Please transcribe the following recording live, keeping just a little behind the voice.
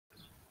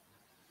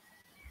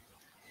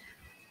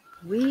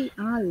We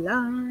are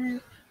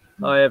live.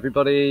 Hi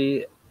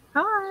everybody.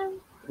 Hi.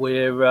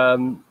 We're I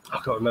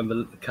can't remember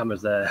the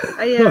camera's there.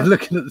 Oh, yeah. I'm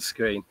looking at the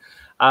screen.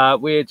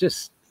 We're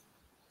just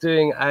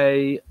doing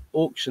a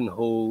auction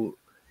haul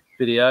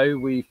video.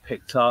 We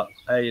picked up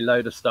a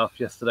load of stuff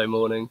yesterday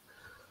morning.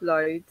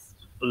 Loads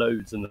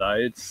and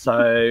loads.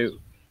 So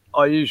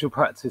our usual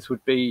practice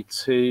would be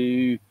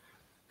to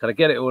kind of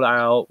get it all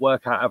out,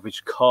 work out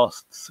average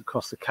costs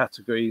across the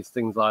categories,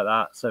 things like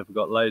that. So if we've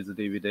got loads of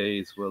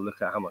DVDs, we'll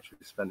look at how much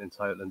we've spent in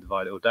total and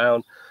divide it all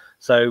down.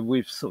 So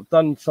we've sort of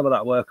done some of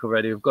that work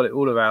already. We've got it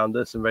all around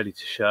us and ready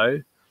to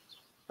show.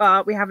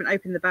 But we haven't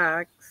opened the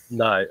bags.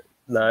 No.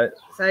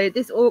 So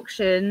this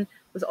auction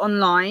was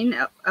online.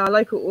 Our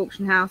local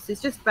auction house is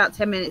just about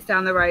 10 minutes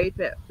down the road,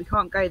 but we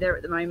can't go there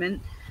at the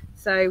moment.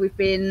 So we've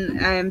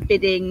been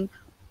bidding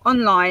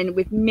online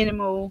with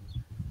minimal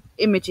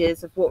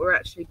images of what we're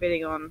actually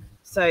bidding on.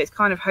 So it's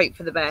kind of hope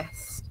for the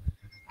best.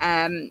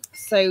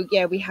 So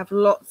yeah, we have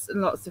lots and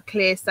lots of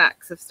clear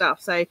stacks of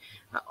stuff. So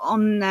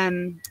on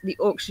the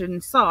auction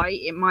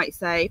site, it might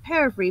say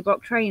pair of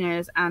Reebok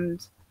trainers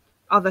and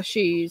other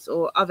shoes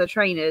or other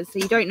trainers. So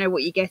you don't know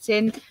what you're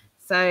getting.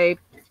 So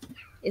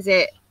is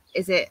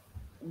it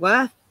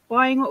worth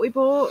buying what we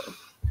bought?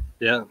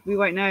 Yeah. We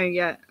won't know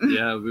yet.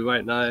 Yeah, we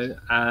won't know.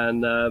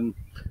 And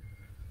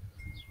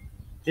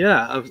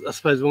yeah, I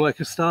suppose we'll make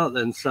a start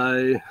then.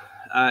 So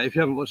if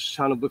you haven't watched the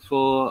channel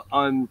before,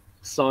 I'm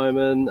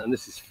Simon and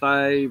this is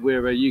Faye.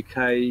 We're a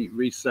UK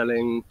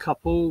reselling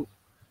couple.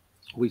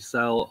 We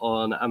sell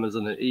on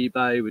Amazon and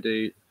eBay. We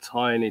do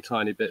tiny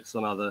bits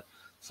on other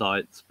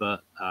sites,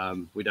 but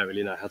we don't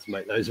really know how to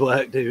make those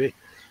work, do we?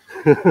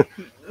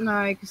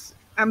 No, because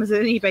Amazon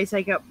and eBay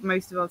take up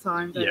most of our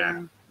time, don't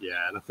they?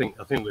 Yeah, and I think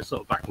we're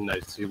sort of backing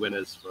those two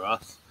winners for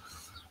us.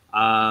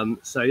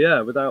 So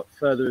yeah, without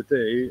further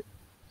ado,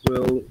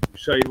 we'll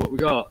show you what we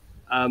got.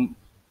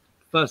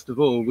 First of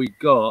all, we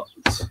got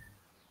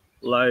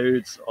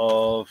loads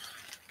of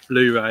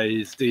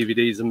Blu-rays,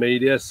 DVDs and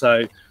media.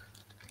 So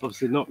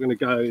obviously not going to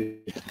go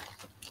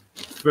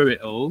through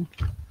it all.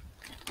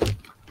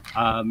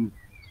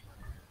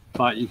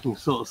 But you can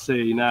sort of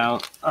see now,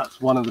 that's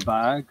one of the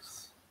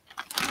bags.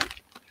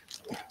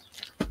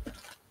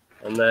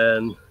 And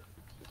then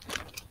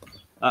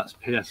that's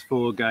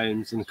PS4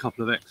 games and a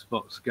couple of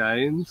Xbox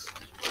games.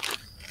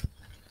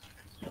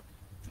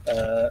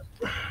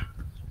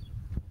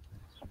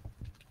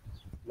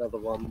 Another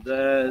one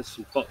there,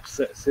 some box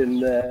sets in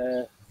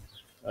there.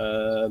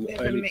 A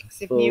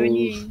mix of new and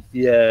used.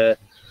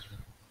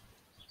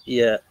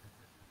 Yeah.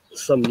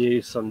 Some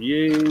new, some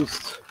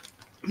used,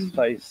 as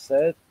Faye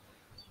said.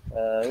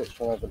 Which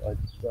one haven't I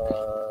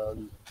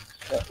done?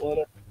 That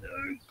one.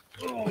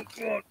 Oh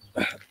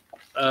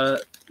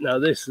God. Now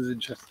this is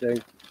interesting.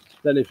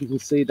 Then if you can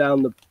see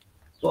down the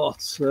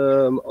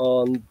bottom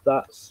on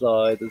that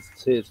side, there's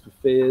Tears for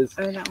Fears.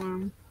 Oh, that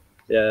one.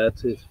 Yeah,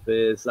 Tears for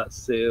Fears, that's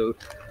sealed.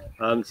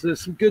 So there's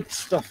some good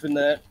stuff in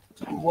there.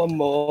 One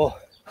more.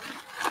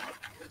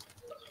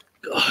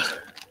 God.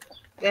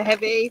 They're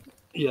heavy.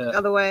 Yeah. The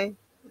other way.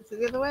 Is it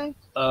the other way?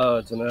 Oh,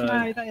 I don't know.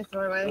 No, that is the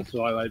right way. That's the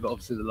right way, but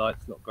obviously the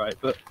light's not great.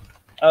 But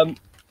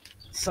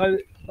so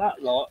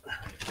that lot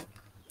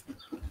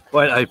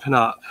won't open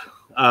up.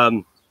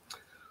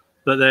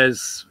 But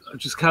there's, I've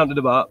just counted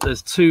them up.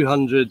 There's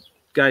 200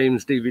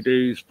 games,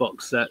 DVDs,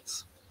 box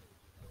sets,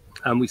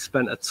 and we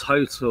spent a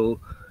total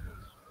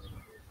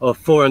of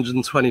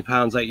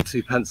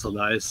 £420.82 on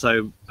those.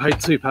 So paid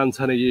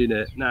 £2.10 a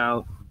unit.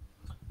 Now,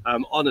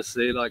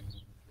 honestly, like,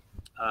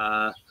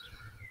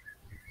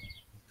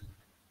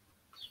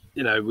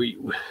 you know, we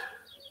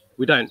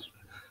like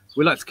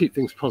to keep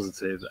things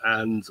positive,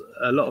 and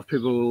a lot of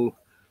people,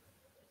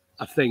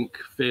 I think,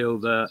 feel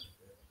that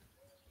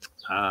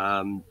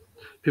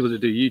people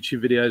that do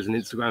YouTube videos and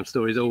Instagram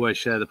stories always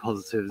share the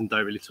positives and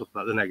don't really talk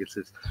about the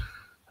negatives.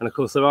 And of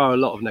course, there are a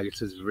lot of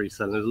negatives with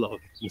reselling. There's a lot of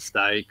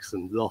mistakes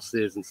and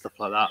losses and stuff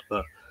like that.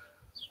 But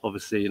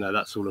obviously, you know,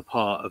 that's all a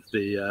part of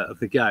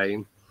the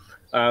game.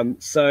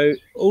 So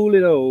all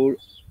in all,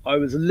 I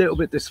was a little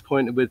bit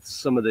disappointed with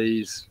some of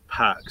these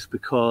packs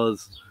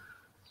because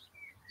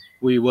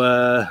we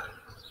were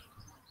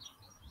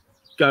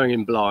going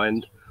in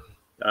blind.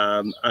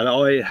 And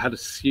I had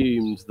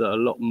assumed that a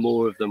lot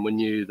more of them were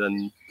new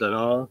than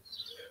are.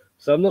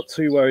 So I'm not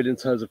too worried in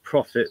terms of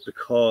profit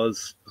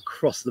because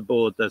across the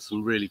board, there's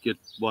some really good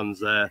ones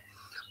there.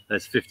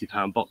 There's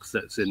 £50 box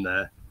sets in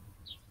there.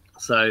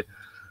 So,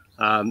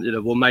 you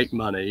know, we'll make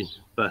money,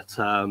 but,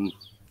 you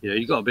know,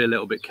 you've got to be a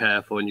little bit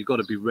careful and you've got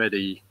to be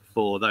ready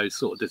for those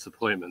sort of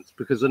disappointments,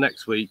 because the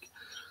next week,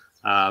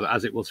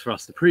 as it was for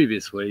us the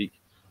previous week,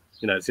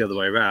 you know, it's the other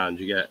way around.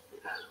 You get,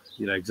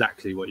 you know,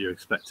 exactly what you're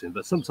expecting,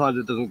 but sometimes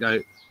it doesn't go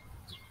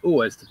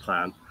always to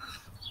plan.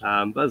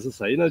 But as I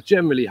say, you know,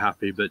 generally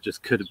happy, but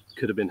just could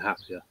have been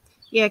happier.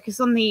 Yeah, because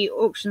on the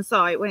auction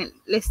site, when it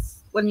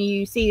lists, when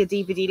you see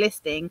the DVD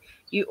listing,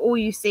 all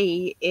you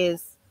see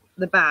is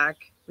the bag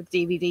with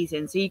DVDs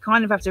in. So you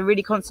kind of have to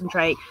really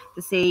concentrate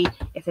to see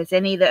if there's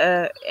any that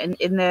are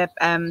in their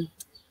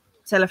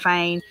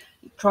cellophane,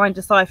 try and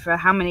decipher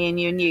how many are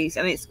new and used,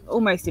 and it's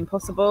almost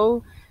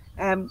impossible.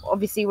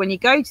 Obviously, when you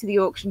go to the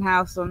auction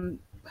house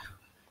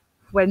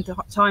when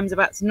time's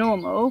about to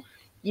normal,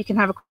 you can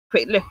have a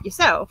quick look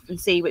yourself and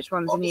see which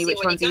ones are new,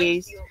 which ones are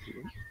used.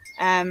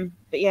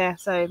 But yeah,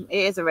 so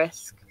it is a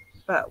risk,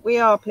 but we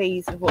are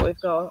pleased with what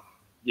we've got.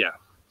 Yeah,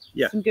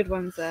 some good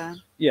ones there.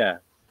 Yeah,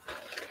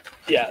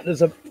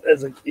 there's a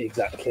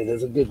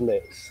good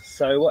mix.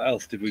 So what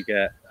else did we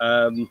get?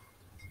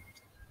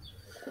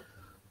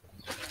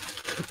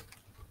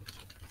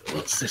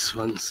 What's this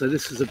one? So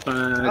this is a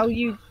bag. Oh,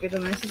 you bid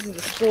on this. This is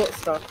the sports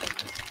stuff.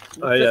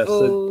 Oh yeah,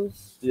 so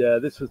yeah,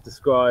 this was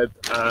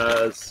described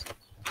as,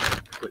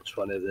 which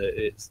one is it?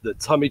 It's the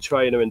tummy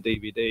trainer and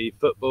DVD,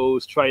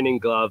 footballs, training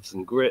gloves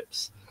and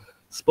grips,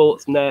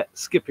 sports net,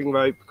 skipping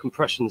rope,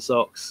 compression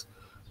socks,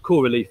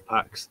 core relief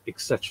packs,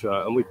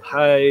 etc. And we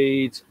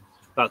paid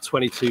about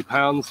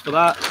 £22 for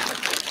that.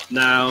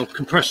 Now,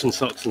 compression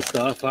socks and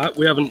stuff,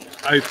 we haven't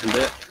opened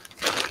it.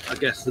 I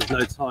guess there's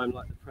no time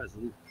like the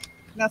present.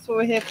 That's what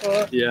we're here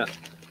for. Yeah.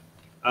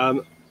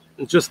 And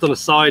just on a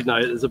side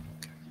note,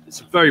 it's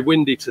very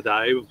windy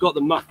today. We've got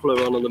the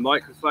muffler on the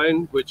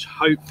microphone, which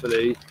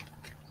hopefully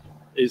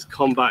is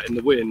combating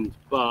the wind.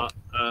 But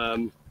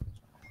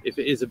if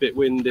it is a bit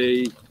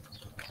windy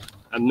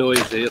and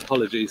noisy,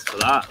 apologies for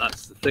that.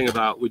 That's the thing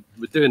about we're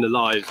doing the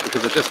lives,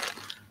 because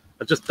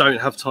I just don't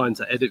have time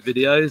to edit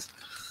videos.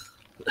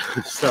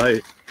 So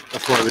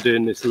that's why we're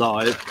doing this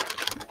live.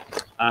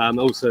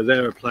 Also,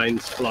 there are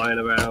planes flying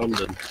around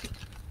and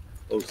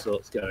all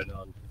sorts going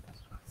on.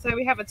 So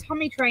we have a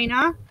tummy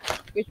trainer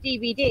with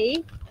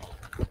DVD.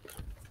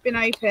 It's been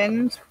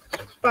opened,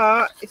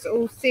 but it's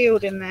all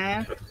sealed in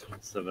there.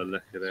 Let's have a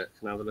look at it.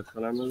 Can I have a look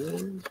on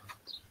Amazon?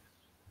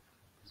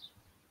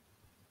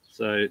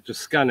 So just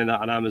scanning that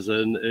on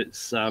Amazon,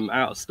 it's out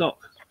of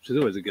stock, which is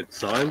always a good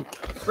sign.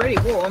 It's really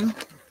warm.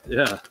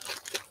 Yeah.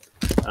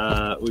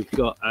 We've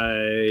got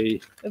a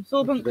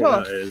absorbent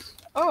cloth.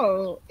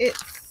 Oh,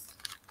 it's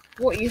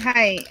what you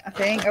hate, I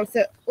think. Oh,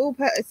 so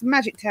it's a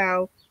magic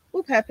towel,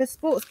 all-purpose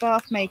sports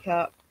bath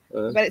makeup.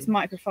 I bet it's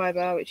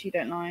microfiber, which you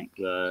don't like.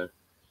 No,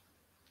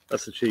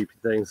 that's a cheapy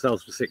thing.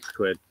 Sells for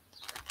 £6.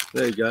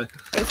 There you go.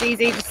 It's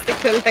easy to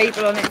stick a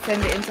label on it,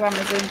 send it into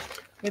Amazon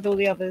with all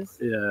the others.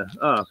 Yeah.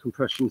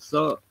 Compression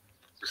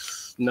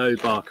socks. No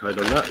barcode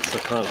on that, so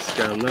I can't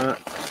scan that.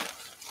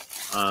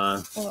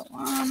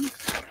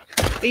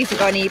 These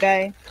are on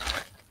eBay.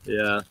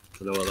 Yeah,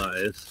 don't know what that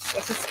is.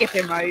 That's a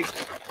skipping rope.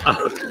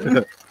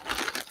 Oh.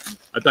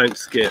 I don't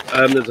skip.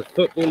 There's a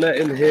football net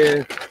in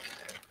here.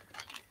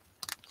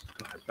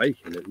 God,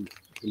 bacon in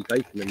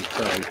the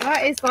sun.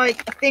 That is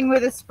like a thing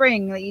with a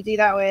spring that you do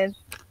that with.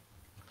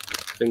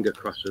 Finger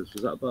crushers.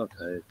 Was that a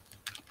barcode?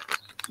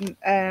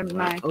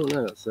 No. Oh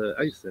no, that's an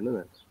ASIN, isn't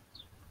it?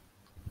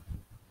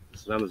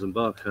 It's an Amazon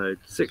barcode.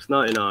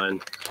 $6.99.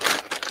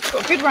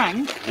 Got a good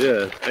rank.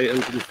 Yeah,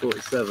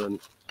 847.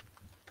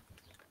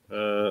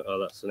 Oh,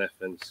 that's an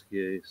FN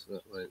SKU, so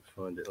that won't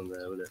find it on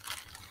there, will it?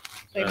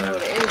 Don't know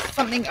what it is.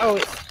 Something.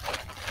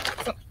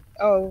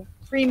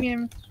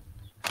 Premium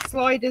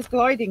sliders,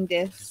 gliding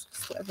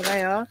discs, whatever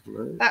they are.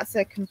 No. That's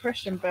a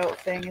compression belt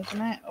thing,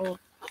 isn't it? Or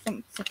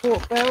some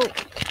support belt.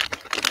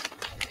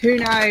 Who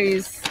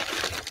knows?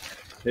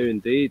 Who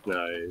indeed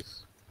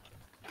knows?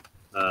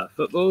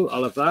 Football,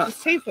 I'll have that.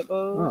 There's 2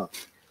 footballs.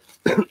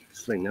 Oh.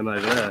 Sling them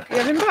over there. You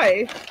have them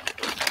both?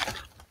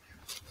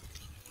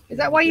 Is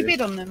that why you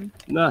bid on them?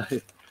 No,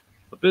 I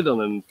bid on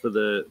them for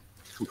the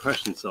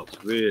compression socks,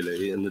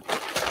 really, and the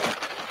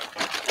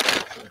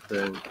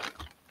thing.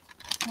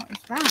 What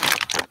is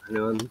that?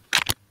 Anyone?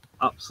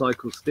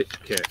 Upcycle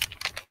stitch kit.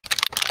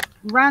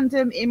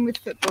 Random in with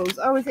footballs.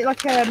 Oh, is it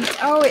like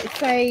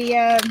it's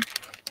a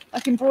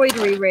like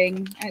embroidery ring,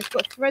 and it's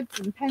got threads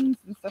and pens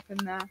and stuff in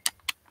there.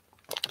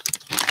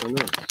 Oh,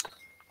 nice.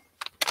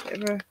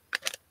 Bit of a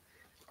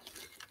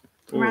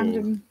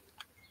random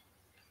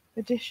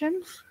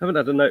edition. I haven't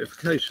had a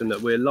notification that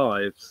we're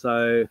live,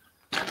 so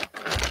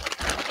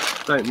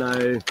don't know.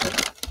 It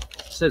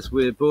says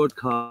we're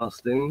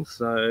broadcasting,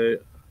 so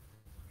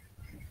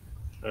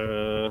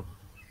let's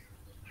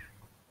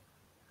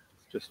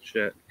just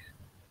check.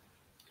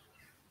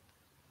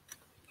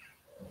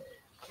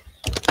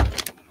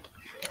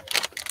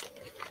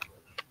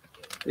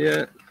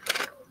 Yeah.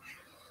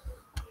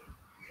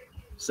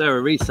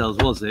 Sarah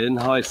Resells was in.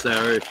 Hi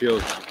Sarah, if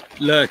you're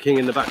lurking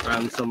in the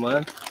background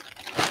somewhere.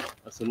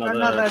 That's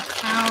another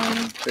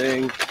town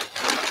thing.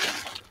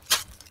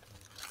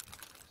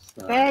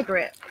 Bear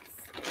grips,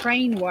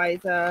 train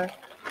wiser,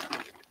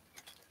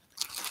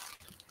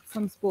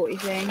 some sporty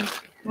things.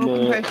 More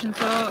compression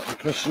socks.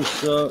 Compression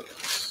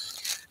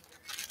socks.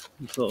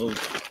 Sort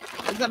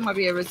of. That might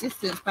be a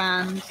resistance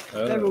band.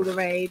 They're all the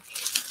rage.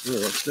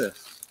 Oh, what's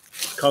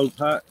this? Cold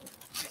pack.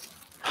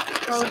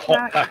 Cold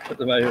hot pack at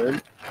the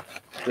moment.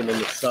 Been in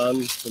the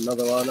sun.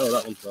 Another one. Oh,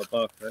 that one's got a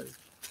barcode.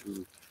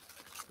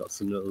 Got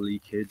some little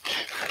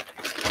leakage.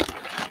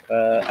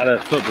 And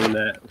a football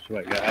net, which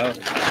won't get out.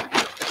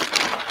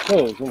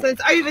 Cool. So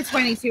it's over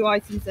 22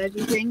 items there, do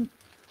you think?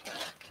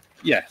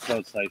 Yes, I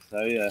would say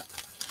so, yeah.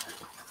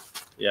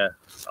 Yeah,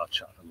 I'll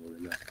chuck them all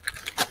in there.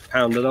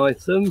 Pound an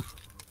item.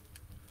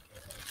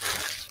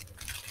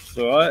 It's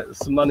all right. There's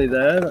some money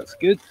there. That's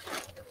good.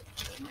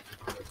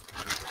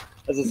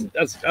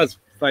 As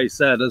Faye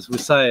said, as we're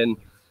saying,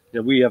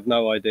 we have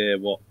no idea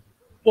what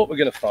we're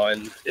going to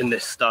find in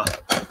this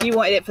stuff. You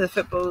wanted it for the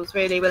footballs,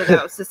 really, whether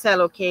that was to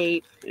sell or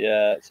keep.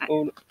 Yeah, it's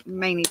all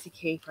mainly to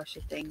keep, I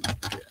should think.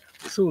 Yeah,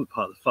 it's all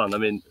part of the fun. I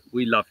mean,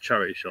 we love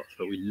charity shops,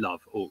 but we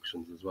love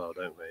auctions as well,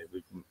 don't we?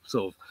 We've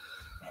sort of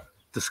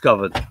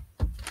discovered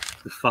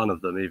the fun of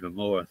them even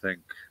more, I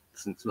think,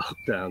 since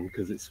lockdown,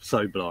 because it's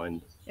so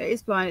blind. It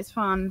is blind. It's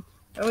fun.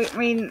 I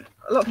mean,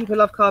 a lot of people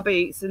love car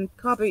boots, and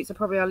car boots are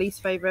probably our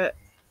least favourite.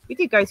 We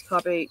do go to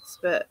car boots,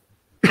 but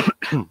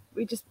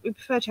we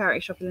prefer charity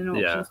shopping and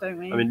auctions, don't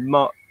we? I mean,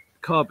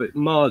 car boot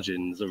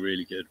margins are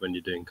really good when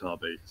you're doing car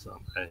boots,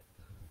 aren't they?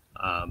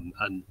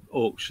 And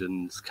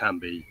auctions can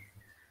be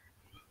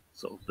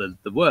sort of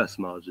the worst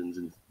margins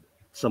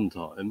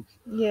sometimes.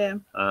 Yeah.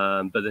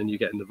 But then you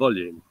get in the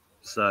volume,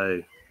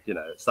 so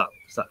it's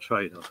that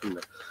trade-off, isn't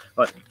it?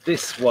 Right,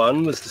 this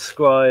one was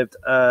described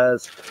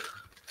as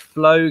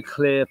flow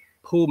clear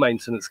pool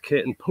maintenance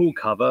kit and pool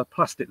cover,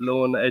 plastic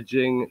lawn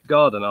edging,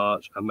 garden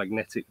arch, and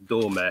magnetic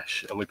door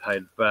mesh, and we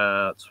paid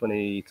about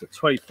 £20 to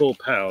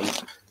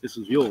 £24. This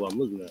was your one,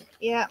 wasn't it?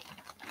 Yeah.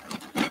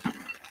 You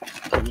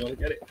want to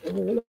get it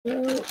all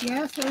out?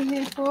 Yeah, that's what we're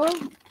here for.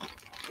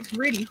 It's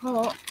really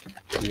hot.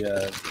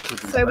 Yeah.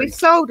 So we've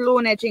sold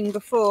lawn edging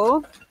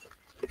before,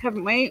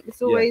 haven't we?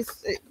 It's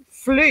always it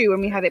flew when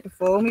we had it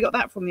before, and we got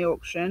that from the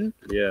auction.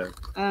 Yeah.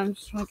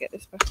 Just trying to get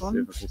this back on. See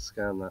if I can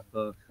scan that.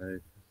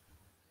 Okay.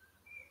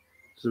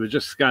 So we're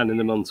just scanning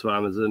them onto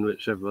Amazon,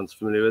 which everyone's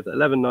familiar with.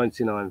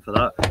 $11.99 for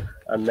that.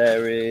 And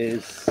there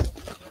is,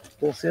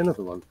 what's the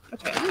another one?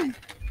 Okay.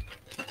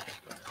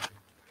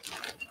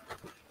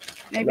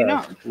 Maybe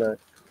not. No.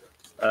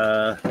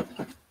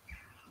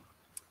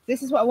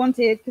 This is what I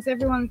wanted, because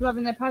everyone's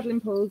loving their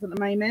paddling pools at the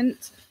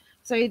moment.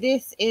 So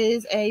this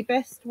is a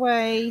Best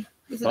Way.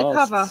 Is it the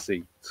cover?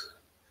 Seat.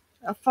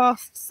 A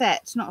fast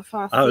set, not a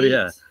fast seat. Oh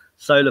yeah,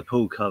 solar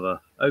pool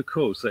cover. Oh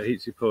cool, so it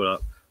heats your pool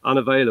up.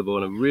 Unavailable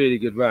and a really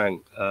good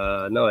rank.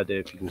 No idea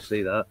if you can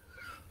see that.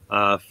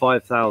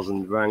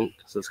 5,000 rank,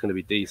 so it's going to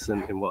be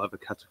decent in whatever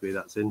category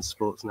that's in,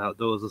 sports and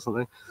outdoors or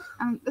something.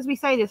 And as we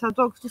say this, our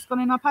dog's just gone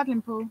in our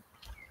paddling pool.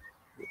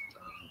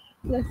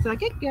 Looks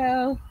like a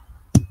girl.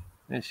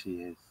 There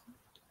she is.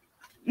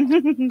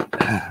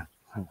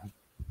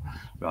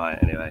 Right,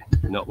 anyway,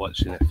 not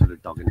watching it for the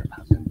dog in the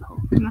paddling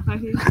pool. No.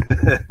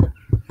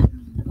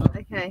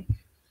 Okay.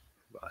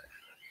 Right.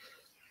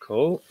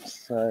 Cool.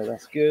 So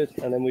that's good.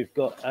 And then we've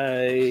got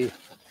a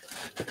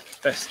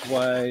Best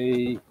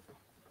Way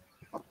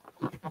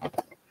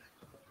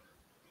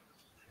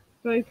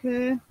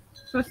Broker.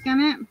 Shall I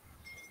scan it?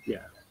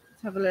 Yeah.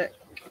 Let's have a look.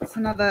 It's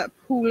another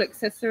pool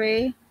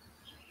accessory.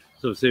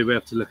 So obviously we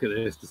have to look at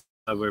this to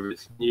decide whether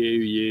it's new,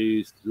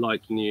 used,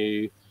 like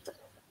new.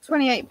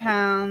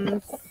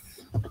 £28.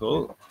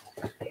 Cool.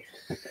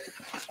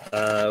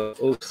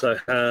 Also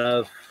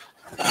have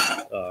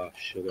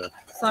sugar.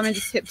 Simon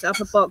just tipped up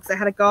a box that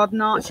had a garden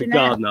arch It's in a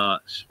garden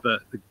arch,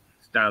 but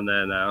it's down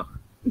there now.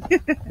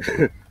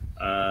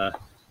 How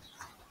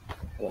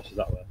much is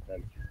that worth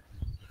then?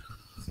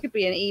 This could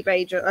be an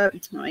eBay,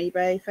 not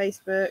eBay,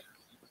 Facebook.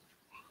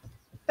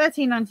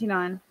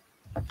 $13.99.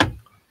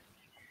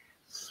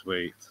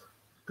 Sweet.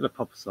 Gonna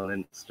pop us on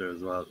Insta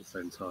as well at the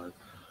same time.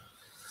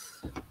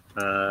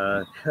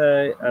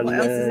 Okay, and what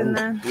else is in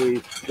there?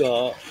 We've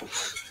got.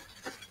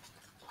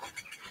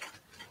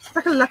 It's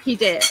like a lucky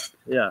dip.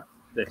 Yeah,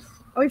 this.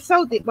 Oh, we've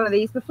sold one of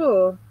these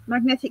before.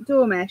 Magnetic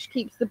door mesh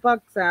keeps the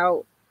bugs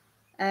out.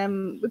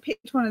 We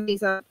picked one of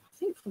these up, I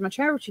think, from a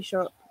charity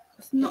shop.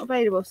 It's not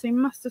available, so we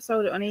must have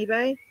sold it on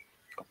eBay.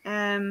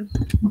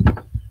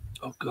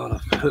 Oh god,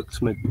 I've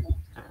hooked my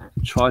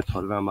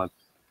tripod around my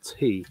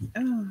teeth.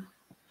 Oh.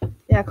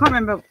 Yeah, I can't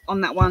remember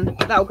on that one,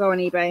 but that'll go on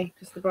eBay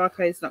because the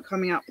barcode's not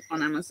coming up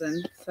on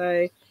Amazon.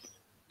 So,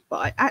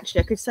 but I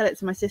could sell it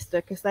to my sister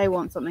because they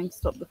want something to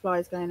stop the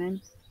flies going in.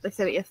 They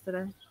said it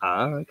yesterday.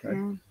 Ah, okay.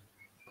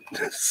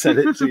 Yeah. Sell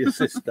it to your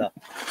sister.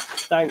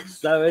 Thanks,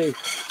 Zoe.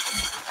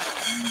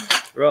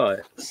 Right,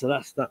 so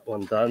that's that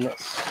one done.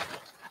 That's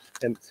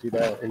emptied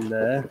out in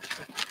there.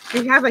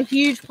 We have a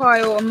huge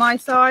pile on my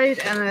side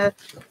and a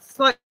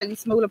slightly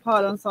smaller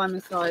pile on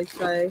Simon's side,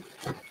 so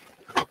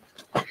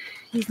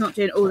he's not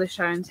doing all the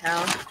show and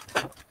tell.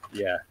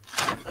 Yeah.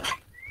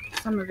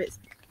 Some of it's.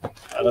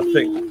 And I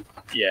think,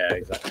 yeah,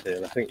 exactly.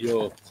 And I think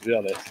to be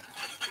honest,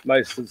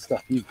 most of the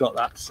stuff you've got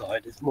that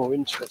side is more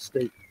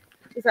interesting.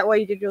 Is that why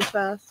you did yours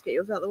first? Get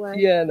yours out of the way?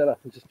 Yeah, and then I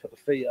can just put the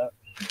feet up.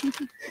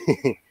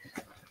 Okay,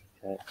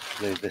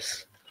 move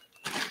this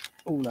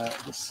all out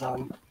of the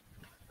sun.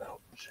 Oh,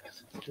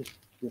 just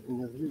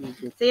getting a really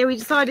good. So yeah, we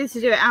decided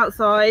to do it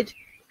outside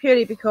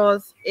purely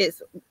because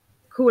it's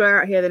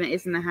cooler out here than it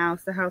is in the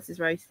house. The house is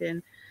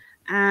roasting,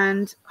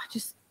 and I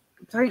just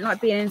don't like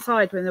being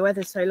inside when the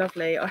weather's so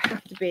lovely. I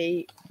have to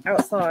be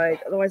outside,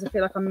 otherwise I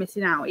feel like I'm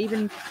missing out.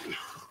 Even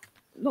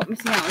not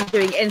missing out on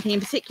doing anything in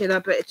particular,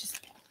 but it's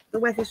just the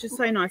weather's just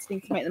so nice. I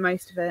need to make the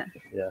most of it.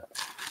 Yeah.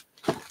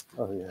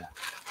 Oh yeah.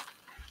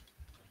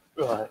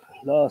 Right,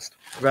 last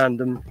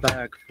random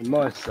bag from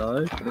my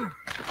side.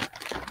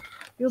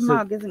 Your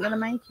mug isn't going to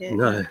make it.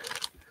 No.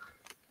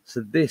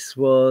 So this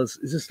was,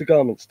 is this the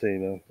garment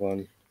steamer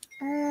one?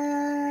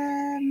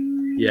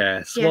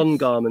 Yes, yes. 1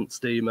 garment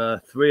steamer,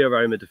 3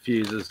 aroma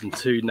diffusers and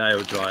 2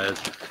 nail dryers.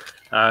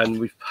 And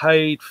we've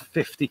paid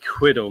 50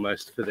 quid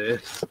almost for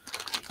this.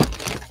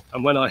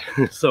 And when I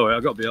saw it, I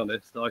got to be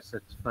honest, I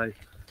said to Faye,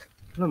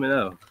 let me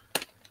know.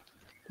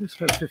 We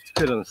spent 50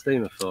 quid on a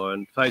steamer for,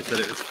 and Faye said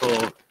it was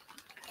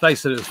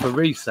for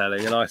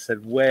reselling, and I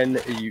said, when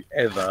are you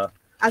ever?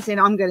 As in,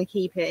 I'm going to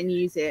keep it and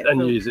use it.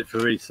 And use it for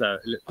resale,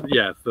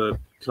 yeah, for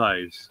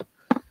clothes.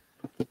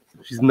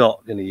 She's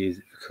not going to use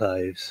it for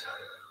clothes.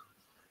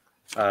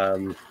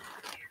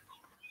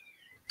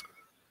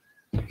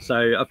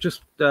 So I've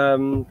just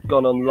gone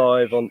on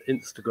live on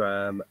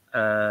Instagram,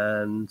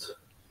 and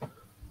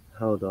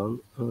hold on,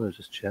 I'll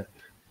just check.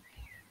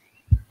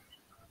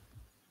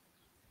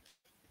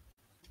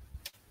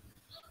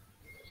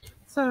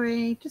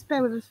 Sorry, just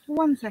bear with us for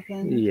 1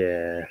 second.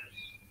 Yeah.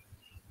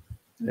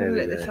 I'm going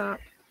to look this up.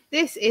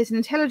 This is an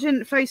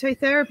intelligent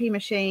phototherapy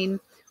machine.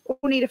 All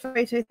need a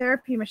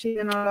phototherapy machine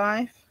in our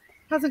life.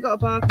 Hasn't got a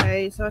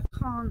barcode, so I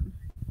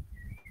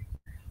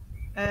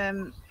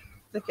can't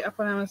look it up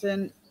on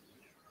Amazon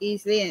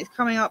easily. And it's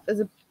coming up as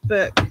a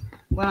book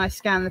when I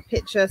scan the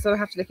picture, so I'll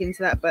have to look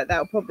into that. But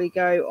that'll probably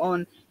go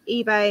on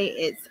eBay.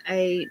 It's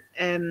a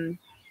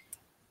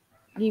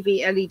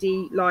UV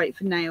LED light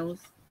for nails.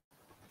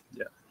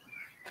 Yeah.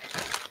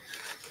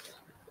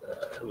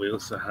 We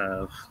also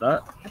have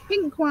that. A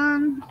pink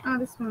one. Oh,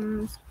 this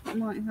one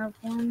might have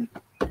one.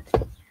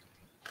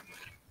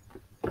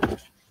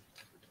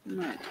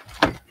 No.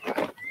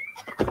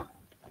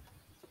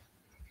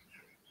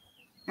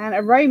 And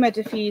aroma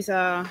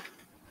diffuser.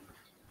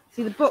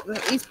 See, the book,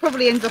 these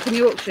probably ends up in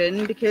the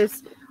auction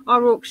because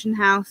our auction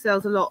house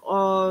sells a lot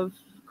of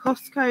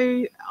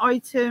Costco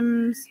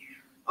items,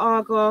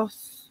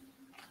 Argos,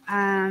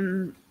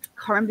 can't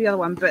remember the other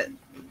one, but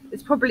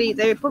it's probably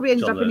ended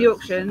up in the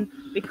auction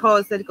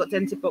because they've got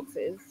dented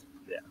boxes.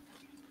 Yeah.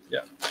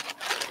 Yeah.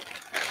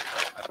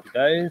 Happy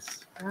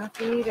days.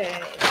 Happy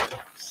days.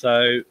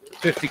 So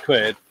 50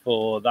 quid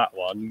for that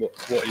one.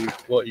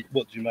 What do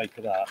you make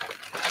of that?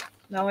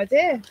 No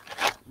idea.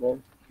 Well,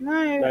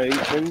 no. No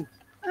inklings?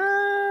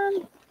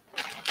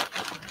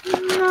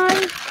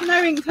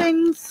 No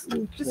inklings.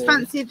 Just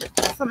fancied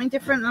something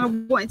different, and I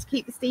wanted to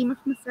keep the steamer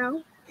for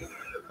myself.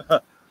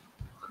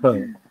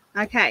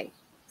 Okay,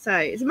 so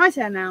is it my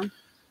turn now?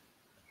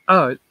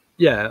 Oh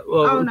yeah.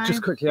 Well, no.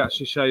 just quickly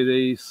actually show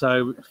these.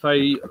 So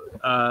Faye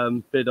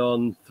bid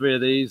on 3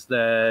 of these.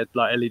 They're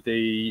like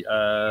LED,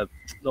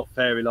 not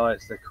fairy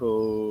lights. They're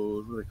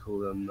called, what do they call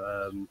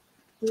them?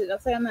 Does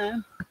it say on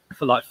there?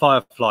 For like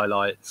firefly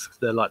lights.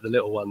 They're like the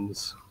little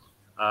ones.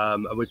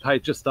 And we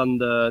paid just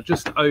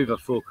over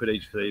 4 quid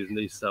each for these, and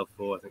these sell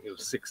for, I think it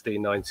was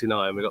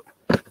 £16.99. We got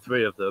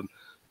 3 of them.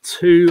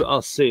 2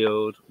 are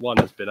sealed. 1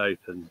 has been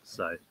opened.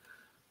 So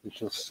we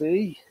shall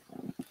see.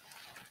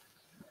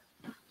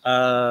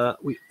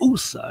 We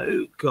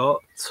also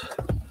got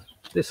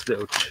this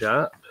little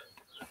chap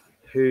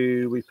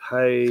who we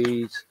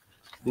paid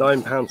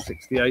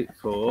 £9.68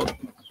 for.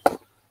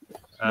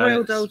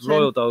 Royal Dalton.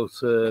 Royal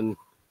Dalton.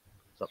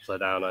 It's upside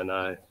down, I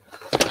know.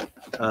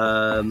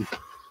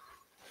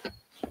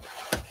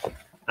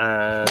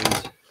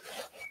 And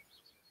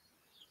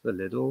the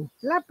little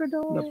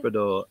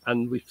Labrador.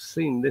 And we've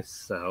seen this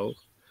sell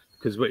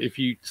because if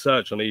you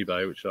search on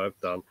eBay, which I've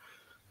done,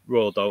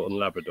 Royal Dalton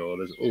Labrador,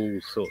 there's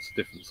all sorts of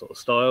different sort of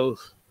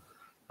styles,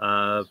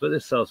 but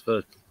this sells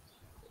for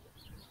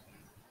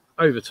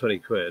over 20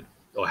 quid,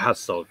 or has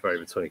sold for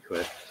over 20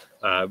 quid.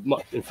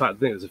 In fact, I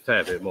think it was a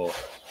fair bit more.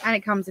 And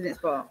it comes in its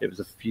box. It was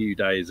a few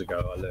days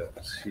ago I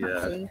looked.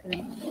 Yeah.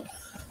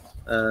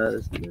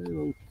 There's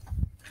no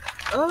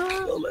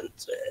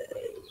commenting.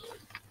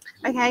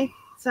 Okay,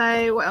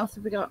 so what else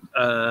have we got?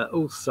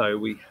 Also,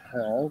 we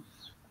have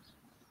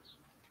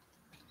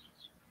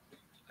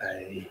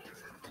a...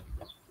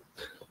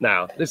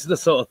 Now, this is the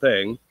sort of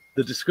thing,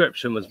 the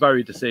description was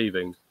very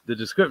deceiving. The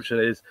description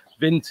is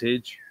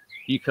vintage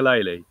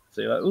ukulele.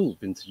 So you're like, ooh,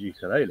 vintage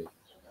ukulele.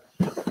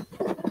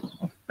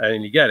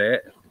 And you get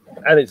it,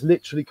 and it's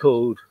literally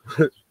called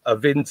a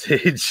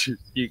vintage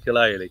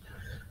ukulele.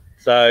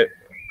 So,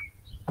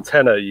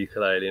 tenor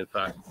ukulele, in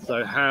fact.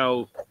 So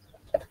how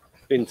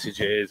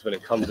vintage it is when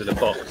it comes in a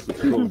box that's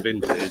called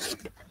vintage.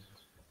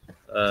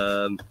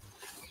 Who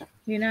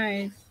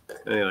knows?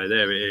 Anyway,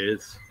 there it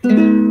is.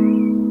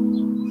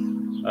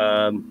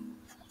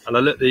 And I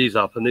looked these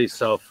up, and these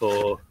sell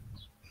for,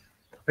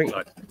 I think,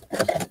 like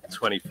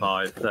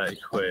 25, 30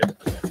 quid.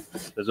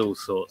 There's all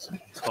sorts of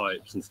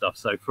types and stuff.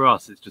 So for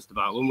us, it's just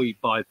about, when we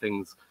buy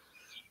things,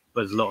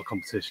 there's a lot of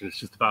competition. It's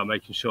just about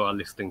making sure our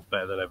listing's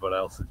better than everyone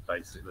else's,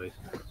 basically.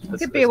 It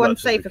could be a one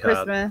safe for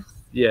Christmas.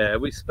 Yeah,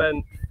 we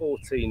spent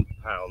 £14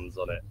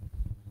 on it.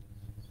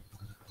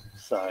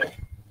 So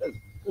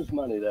there's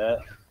money there.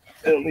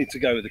 It'll need to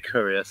go with the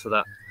courier, so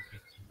that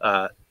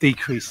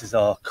decreases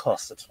our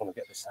costs. I just want to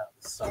get this out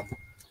of the sun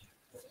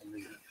and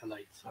leave it for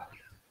later.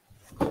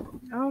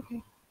 Oh,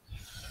 okay.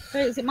 So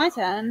is it my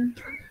turn?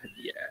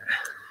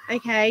 Yeah.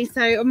 Okay,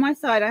 so on my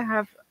side I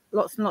have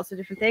lots and lots of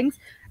different things.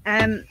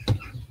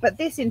 But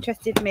this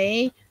interested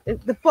me.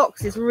 The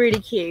box is really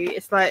cute.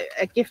 It's like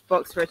a gift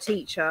box for a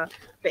teacher,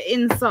 but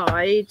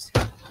inside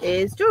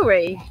is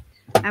jewelry.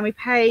 And we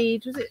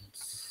paid, was it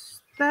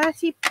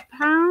 £30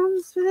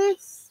 for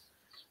this?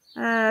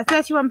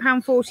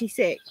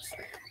 £31.46.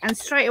 And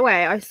straight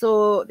away I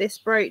saw this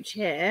brooch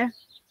here.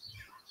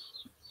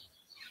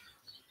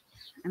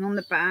 And on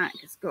the back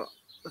it's got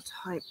the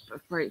type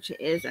of brooch it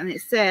is, and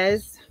it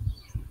says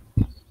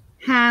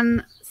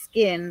Han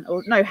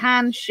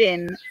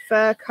Shin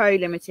Fur Co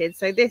Limited.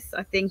 So this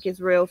I think is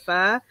real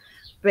fur,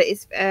 but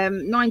it's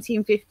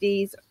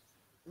 1950s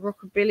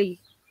rockabilly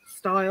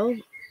style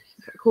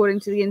according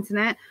to the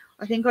internet.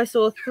 I think I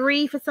saw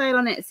 3 for sale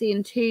on Etsy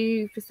and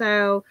 2 for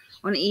sale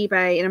on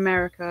eBay in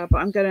America, but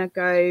I'm gonna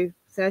go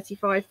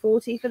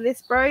 $35.40 for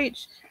this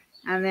brooch,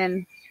 and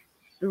then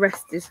the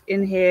rest is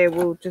in here.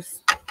 We'll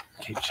just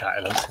keep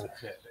chatting. I'm just gonna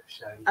clear a bit of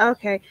shade.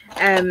 Okay.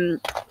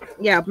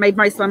 Yeah, I've made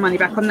most of my money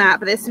back on that,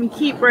 but there's some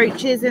cute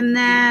brooches in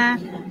there.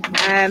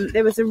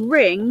 There was a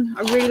ring.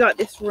 I really like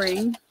this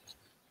ring.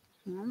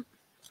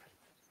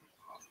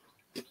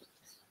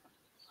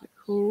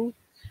 Cool.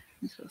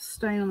 It's got a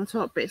stone on the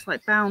top, but it's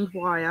like bound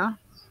wire.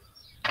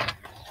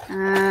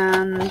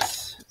 And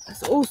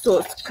there's all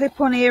sorts.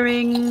 Clip-on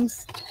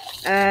earrings.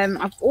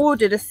 I've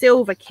ordered a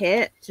silver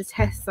kit to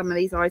test some of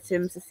these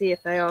items to see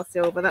if they are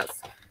silver.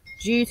 That's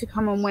due to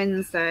come on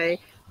Wednesday.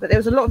 But there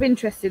was a lot of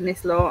interest in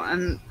this lot,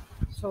 and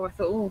so I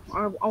thought,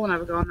 oh, I want to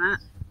have a go on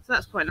that. So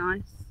that's quite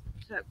nice.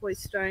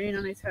 Turquoise stone.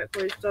 I know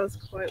turquoise does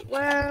quite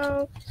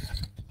well.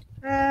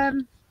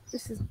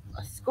 This is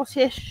a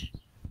Scottish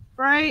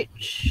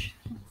brooch.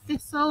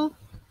 Thistle.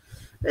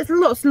 There's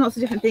lots and lots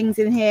of different things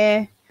in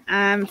here.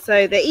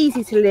 So they're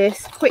easy to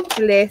list, quick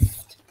to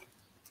list.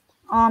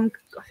 I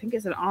think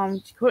it's an arm.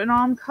 Do you call it an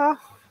arm cuff?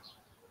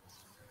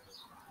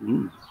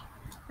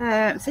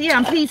 So yeah,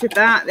 I'm pleased with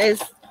that.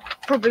 There's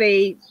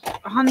probably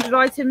 100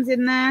 items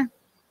in there.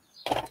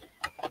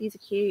 These are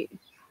cute.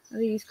 Are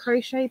these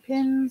crochet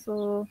pins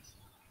or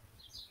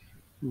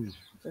I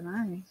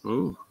don't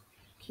know.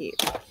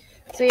 Cute.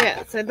 So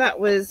yeah, so that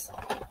was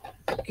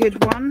a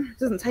good one.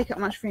 Doesn't take up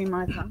much room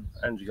either.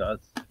 And you got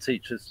a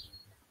teacher's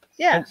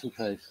pencil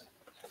case.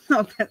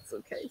 Not a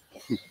pencil case.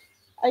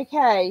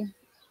 Okay.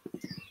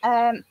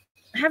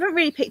 Haven't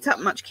really picked up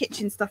much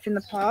kitchen stuff in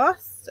the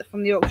past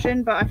from the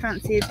auction, but I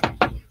fancied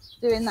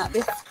doing that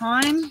this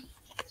time.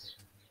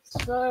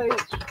 So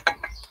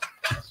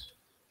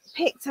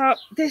picked up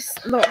this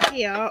lot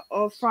here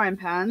of frying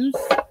pans.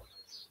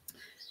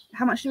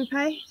 How much did we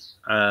pay?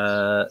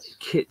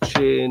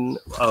 Kitchen.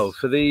 Oh,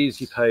 for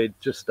these you paid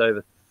just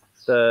over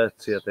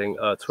 30, I think.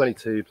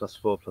 22 plus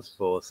 4 plus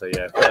 4. So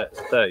yeah,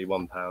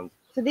 £31.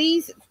 So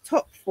these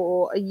top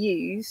 4 are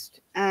used,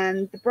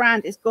 and the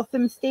brand is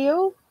Gotham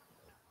Steel.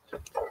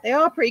 They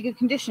are pretty good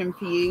condition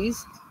for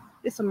used.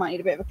 This one might need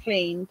a bit of a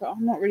clean, but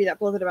I'm not really that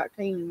bothered about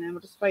cleaning them.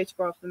 I'll just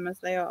photograph them as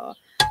they are.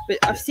 But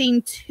I've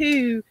seen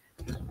 2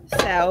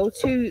 sell,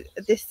 2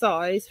 this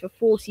size for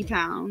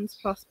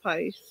 £40 plus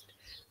post.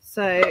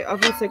 So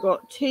I've also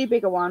got 2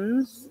 bigger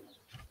ones.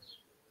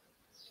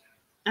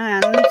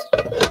 And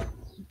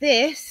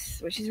this,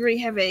 which is really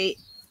heavy,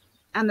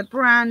 and the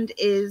brand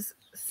is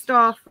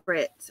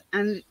Starfrit,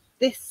 and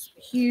this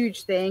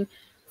huge thing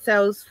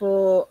sells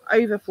for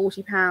over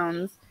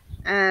 £40,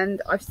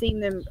 and I've seen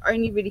them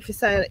only really for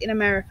sale in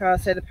America,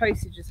 so the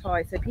postage is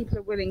high, so people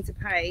are willing to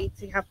pay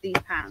to have these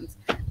pans.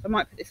 So I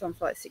might put this on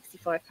for like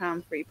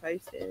 £65 free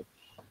postage.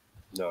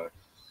 No.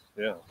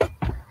 Yeah.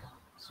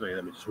 Sweet,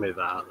 let me just move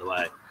that out of the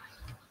way.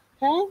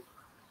 Okay. Do you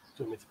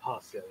want me to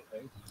pass the other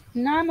thing?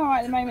 No, I'm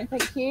alright at the moment,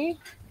 thank you.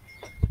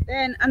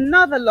 Then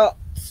another lot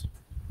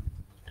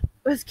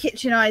was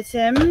kitchen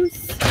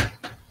items.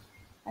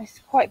 It's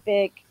quite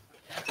big.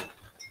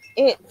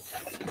 It's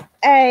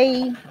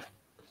a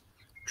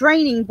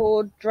draining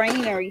board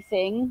drainery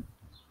thing.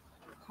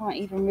 Can't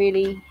even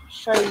really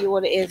show you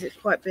what it is. It's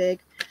quite big.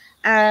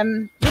 What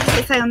did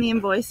it say on the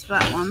invoice for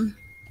that one?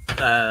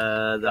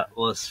 That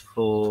was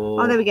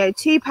for... Oh, there we go.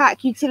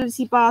 2-pack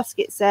utility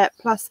basket set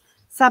plus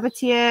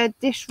Sabatier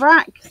dish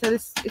rack. So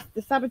this is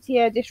the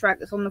Sabatier dish rack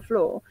that's on the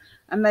floor,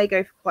 and they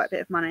go for quite a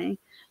bit of money.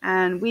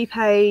 And we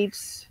paid,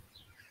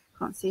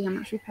 can't see how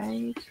much we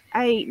paid,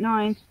 8,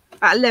 9,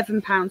 about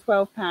 £11,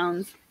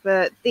 £12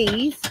 for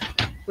these,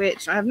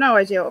 which I have no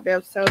idea what I'll be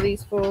able to sell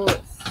these for.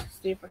 Let's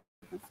see if I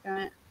can scan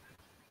it.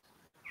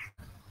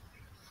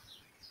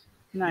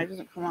 No, it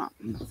doesn't come up.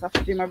 So I have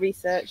to do my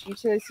research.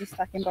 Utility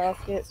stacking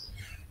baskets.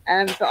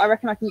 But I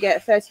reckon I can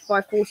get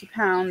 £35,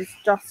 £40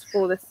 just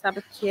for the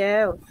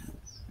Sabatier.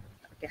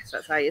 I guess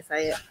that's how you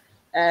say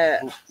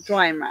it.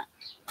 Drying rack.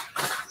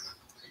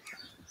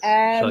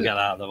 Shall I get that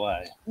out of the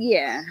way?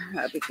 Yeah,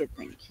 that'd be good,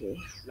 thank you.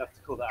 You have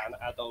to call that an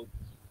adult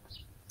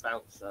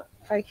bouncer.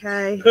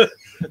 Okay.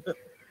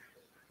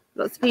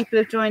 Lots of people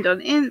have joined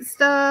on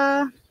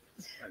Insta.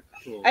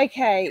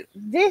 Okay,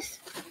 this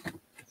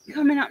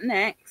coming up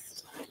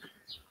next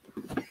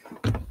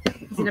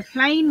is in a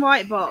plain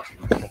white box.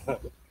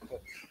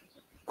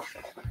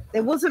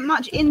 There wasn't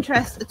much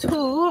interest at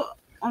all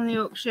on the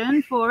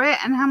auction for it.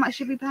 And how much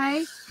should we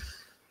pay?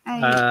 8,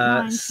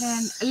 9, 10,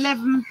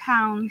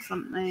 £11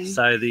 something.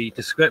 So the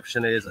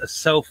description is a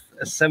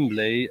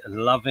self-assembly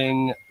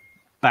loving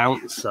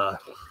bouncer.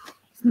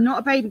 It's not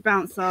a baby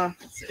bouncer.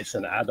 It's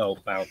an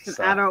adult bouncer. It's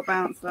an adult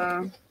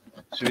bouncer.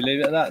 Should we leave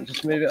it at that and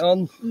just move it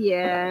on?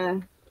 Yeah.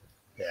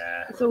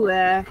 Yeah. It's all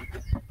there.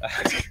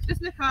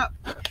 Just look up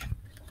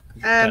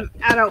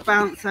adult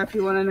bouncer if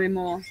you want to know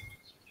more.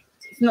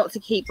 It's not to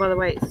keep, by the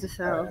way, it's to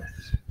sell.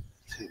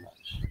 Too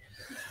much.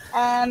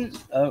 And do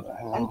you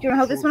want to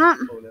hold this one up?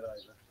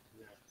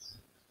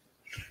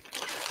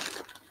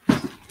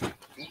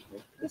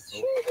 The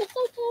shoes, it's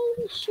okay,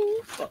 the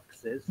shoes.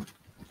 Boxes.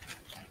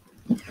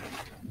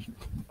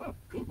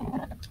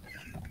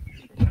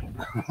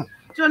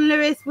 John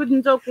Lewis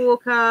wooden dog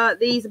walker.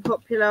 These are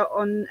popular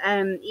on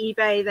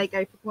eBay. They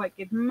go for quite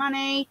good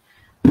money,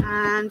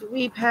 and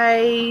we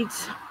paid.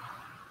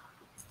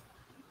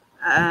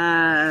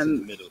 In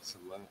the middle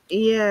somewhere.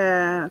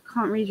 Yeah, I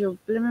can't read your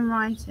blooming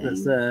writing.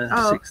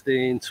 That's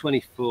 16,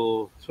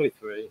 24,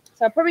 23.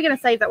 So I'm probably going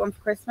to save that one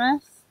for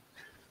Christmas.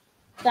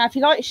 Now, if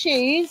you like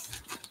shoes,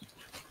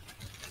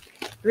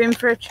 you're in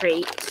for a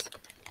treat.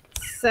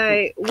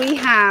 So we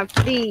have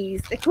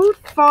these. They're called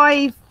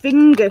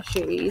 5-finger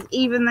shoes,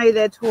 even though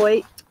they're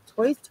toes.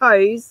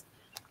 These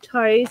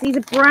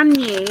are brand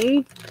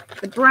new.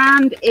 The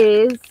brand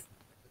is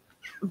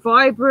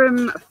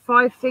Vibram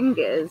 5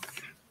 Fingers.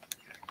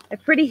 They're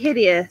pretty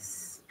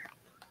hideous.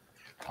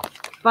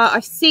 But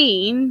I've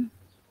seen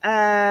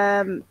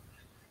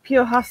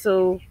Pure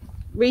Hustle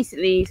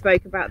recently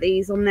spoke about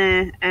these on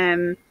their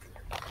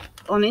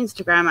on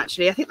Instagram.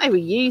 Actually, I think they were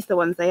used, the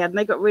ones they had, and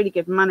they got really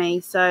good money.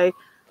 So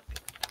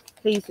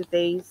pleased with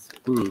these.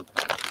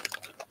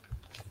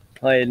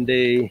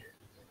 High-endy.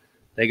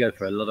 They go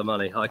for a lot of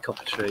money. High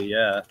Coppertree,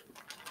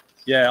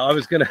 yeah. I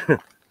was gonna.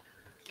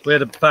 We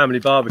had a family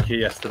barbecue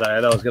yesterday,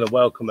 and I was gonna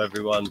welcome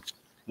everyone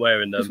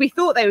wearing them. Because we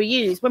thought they were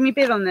used. When we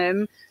bid on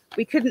them,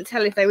 we couldn't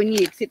tell if they were new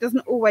because it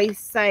doesn't always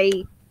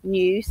say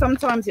new.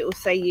 Sometimes it will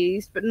say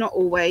used, but not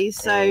always.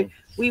 So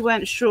we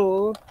weren't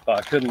sure. But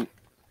I couldn't.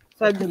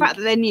 So the fact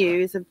that they're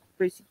new is a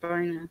pretty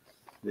bonus.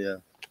 Yeah.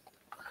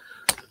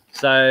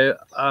 So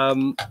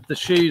the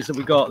shoes that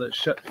we got that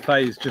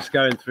Faye's just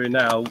going through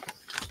now,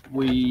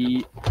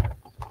 we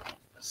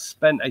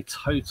spent a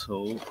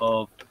total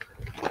of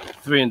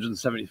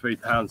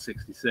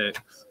 £373.66.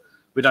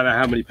 We don't know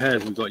how many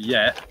pairs we've got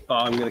yet, but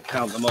I'm going to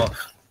count them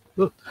off.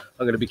 I'm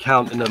going to be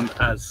counting them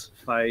as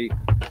Faye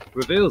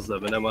reveals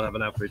them, and then we'll have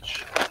an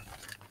average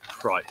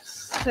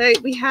price. So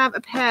we have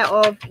a pair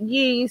of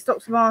used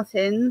Dr.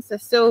 Martens. They're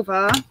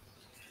silver.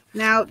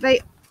 Now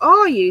they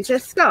are used. They're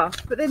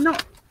scuffed, but they're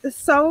not. The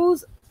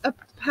soles are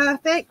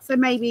perfect. So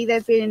maybe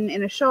they've been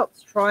in a shop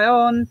to try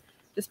on,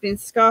 just been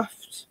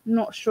scuffed.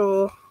 Not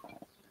sure.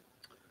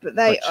 But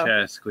they are.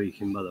 Chair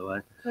squeaking, by the way.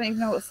 I don't even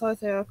know what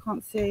size they are. I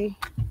can't see.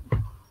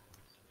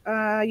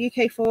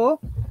 UK 4.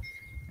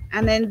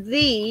 And then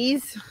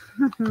these,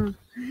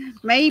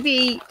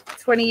 maybe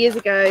 20 years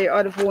ago,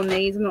 I'd have worn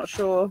these. I'm not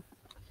sure.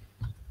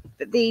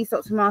 But these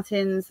Dr.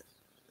 Martens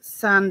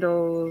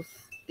sandals,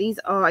 these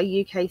are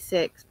a UK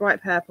 6,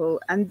 bright purple.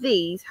 And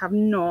these have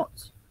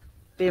not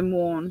been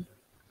worn.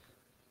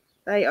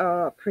 They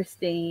are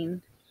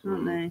pristine,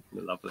 aren't they?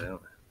 They're lovely,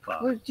 aren't they?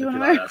 But Well, do you want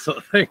to like know? that sort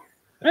of thing?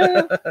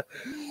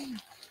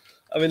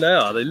 I mean, they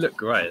are. They look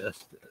great.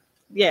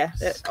 Yeah,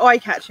 they're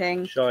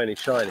eye-catching. Shiny,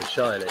 shiny,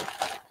 shiny.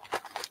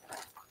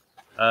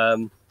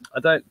 I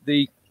don't.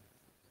 The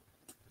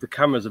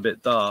camera's a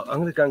bit dark. I'm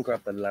going to go and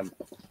grab the lamp.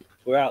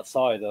 We're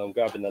outside, and I'm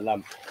grabbing the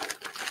lamp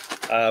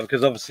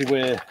because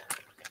obviously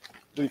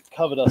we've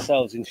covered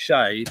ourselves in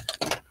shade,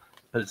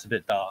 but it's a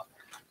bit dark.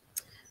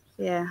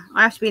 Yeah,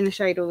 I have to be in the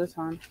shade all the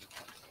time.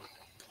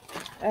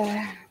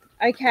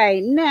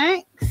 Okay,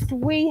 next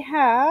we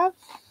have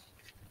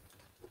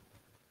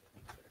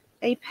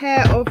a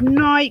pair of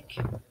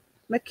Nike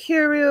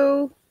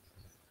Mercurial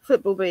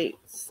football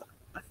boots.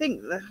 I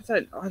think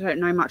I don't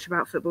know much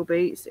about football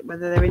boots,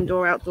 whether they're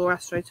indoor, outdoor,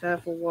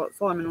 AstroTurf or what.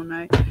 Simon will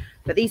know.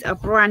 But these are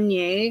brand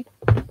new,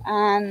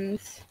 and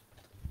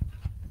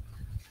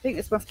I think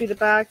this must be the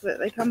bag that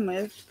they come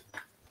with.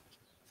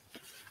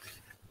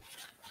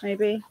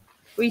 Maybe.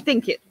 We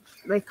think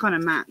they kind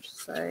of match.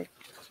 So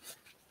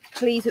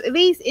please, are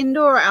these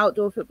indoor or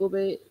outdoor football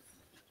boots?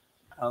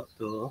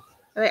 Outdoor.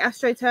 Are they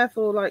AstroTurf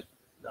or like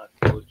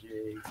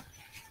 4G?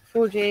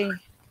 4G.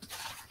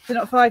 They're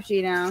not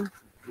 5G now.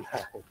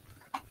 No.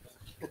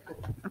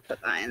 I'll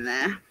put that in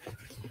there.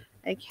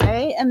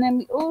 Okay, and then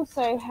we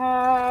also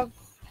have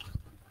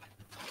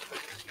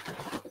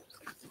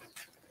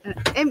an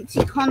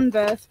empty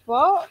Converse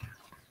box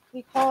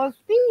because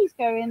these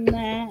go in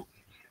there.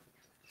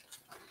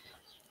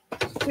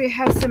 We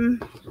have some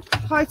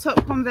high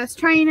top Converse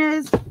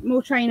trainers,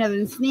 more trainer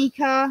than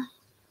sneaker.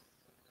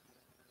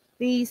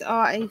 These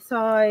are a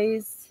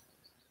size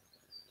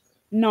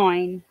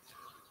 9.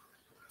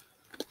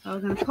 So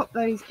I'm going to pop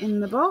those in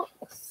the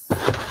box.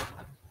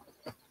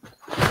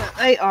 But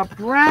they are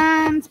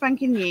brand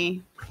spanking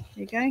new.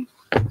 There you go.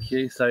 Thank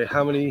you. So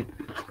how many?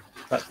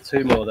 That's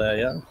 2 more there,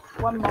 yeah?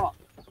 One more.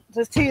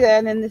 There's 2 there,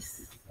 and then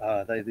this.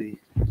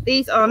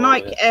 These are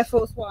Nike Air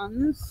Force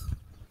Ones.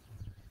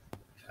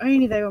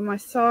 Only they were my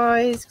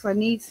size because I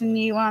need some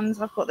new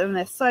ones. I've got them.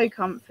 They're so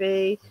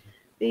comfy.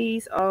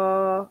 These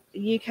are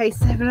UK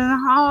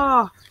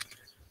 7.5.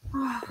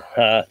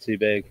 Oh, too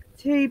big.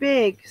 Too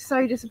big.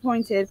 So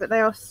disappointed, but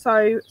they are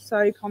so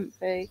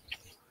comfy.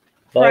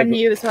 Brand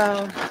new as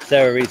well.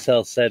 Sarah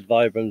Resell said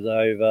Vibrams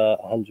are over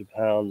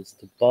 £100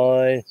 to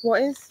buy.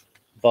 What is?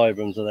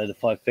 Vibrams, are they the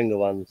 5-finger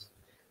ones?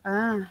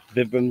 Ah.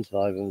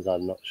 Vibrams,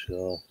 I'm not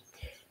sure.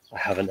 I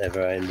haven't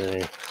ever owned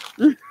any.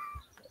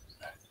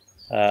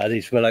 Are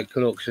these from a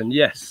local auction?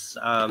 Yes,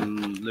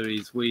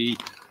 Louise. We're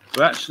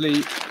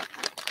actually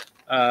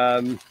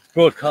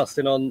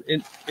broadcasting on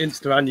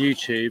Insta and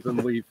YouTube,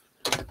 and we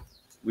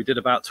did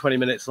about 20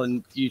 minutes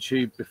on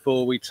YouTube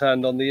before we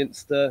turned on the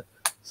Insta,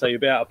 so you'll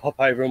be able to pop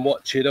over and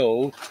watch it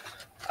all.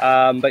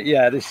 But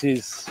yeah, this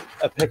is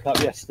a pickup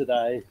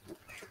yesterday.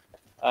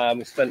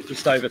 We spent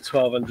just over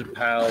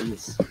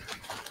 £1,200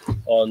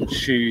 on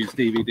shoes,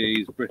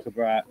 DVDs,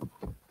 bric-a-brac,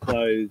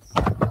 clothes.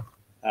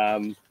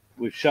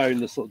 We've shown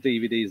the sort of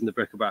DVDs and the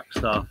bric-a-brac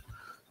stuff,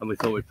 and we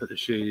thought we'd put the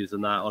shoes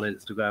and that on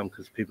Instagram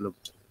because people are,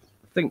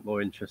 I think,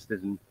 more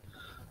interested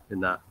in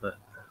that, but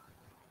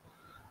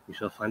we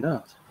shall find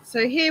out.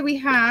 So here we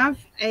have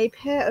a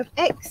pair of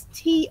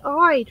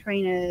XTI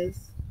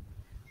trainers.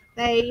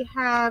 They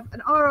have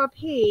an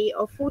RRP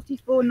of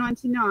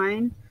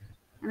 $44.99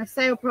 and a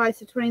sale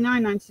price of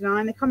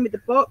 $29.99. They come with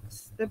the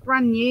box. They're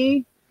brand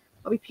new.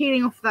 I'll be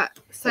peeling off that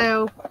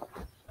sale.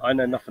 I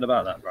know nothing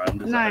about that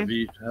brand. No. Have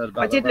you heard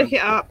about I did look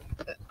it up.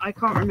 I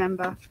can't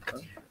remember.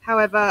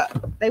 However,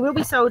 they will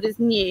be sold as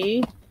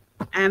new,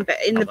 but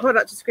in the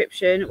product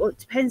description, well, it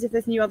depends if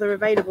there's new other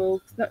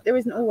available. There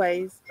isn't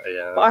always.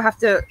 Yeah. But I have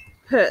to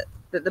put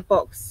that the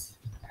box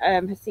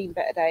has seen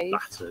better days.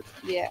 Battered.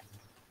 Yeah.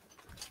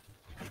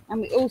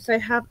 And we also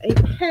have a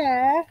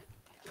pair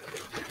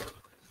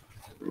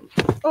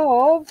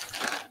of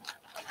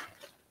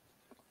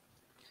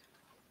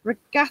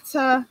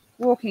Regatta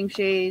walking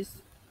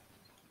shoes.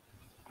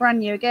 Brand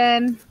new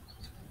again.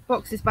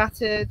 Box is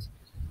battered.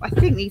 I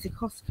think these are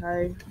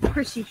Costco. I'm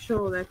pretty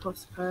sure they're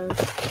Costco.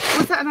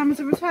 Was that an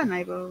Amazon return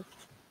label?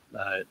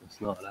 No,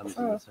 it's not an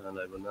Amazon return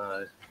label,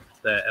 no.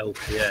 They're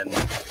LPN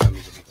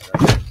Amazon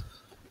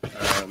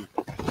return.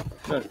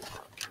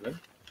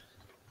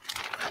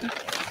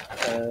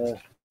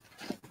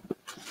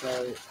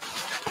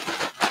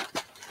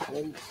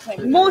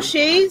 No. More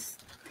shoes.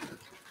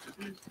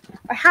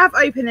 I have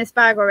opened this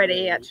bag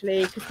already,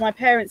 actually, because my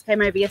parents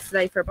came over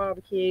yesterday for a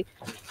barbecue,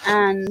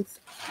 and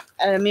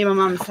me and my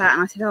mum sat,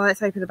 and I said, "Oh,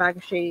 let's open a bag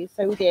of shoes."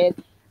 So we did,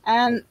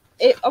 and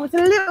I was a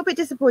little bit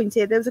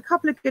disappointed. There was a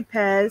couple of good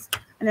pairs,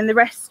 and then the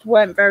rest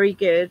weren't very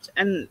good.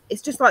 And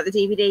it's just like the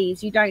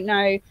DVDs; you don't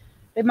know.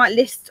 They might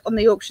list on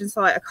the auction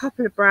site a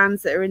couple of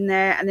brands that are in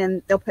there, and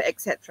then they'll put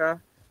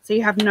etc. So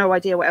you have no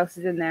idea what else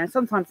is in there. And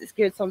sometimes it's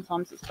good,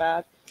 sometimes it's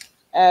bad.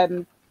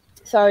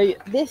 So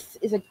this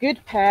is a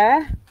good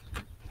pair.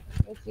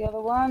 There's the other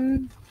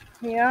one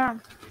here.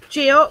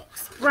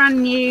 Geox,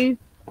 brand new,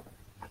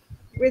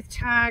 with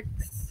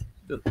tags.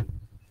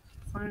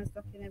 Fine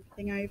stuff and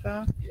everything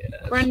over.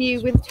 Yeah, brand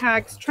new with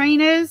tags.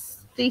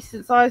 Trainers,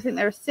 decent size. I think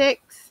they're a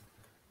 6.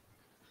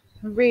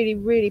 I'm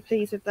really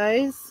pleased with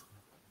those.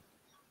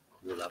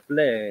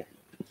 Lovely.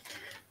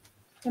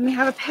 Then we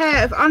have a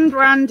pair of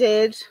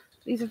unbranded.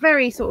 These are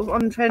very sort of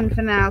on trend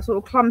for now, sort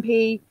of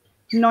clumpy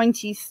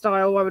 90s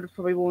style. I would have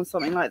probably worn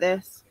something like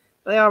this,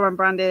 but they are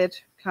unbranded,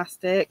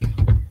 plastic,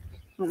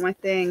 not my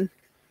thing.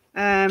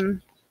 I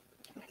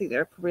think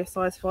they're probably a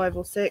size 5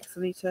 or 6. I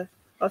need to,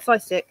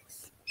 size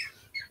 6.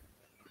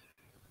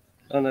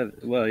 Oh no,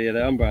 well yeah,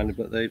 they're unbranded,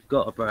 but they've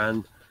got a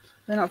brand.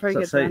 They're not very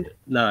good brand.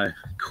 No,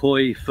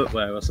 Koi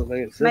footwear or something.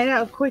 It's made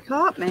out of Koi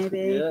carp,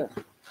 maybe. Yeah.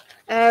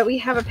 We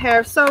have a pair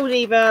of Soul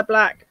Diva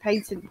black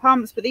painted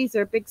pumps, but these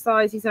are a big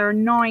size. These are a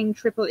 9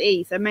 triple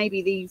E, so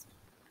maybe these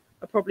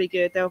are probably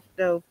good.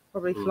 They'll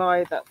probably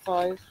fly that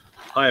size.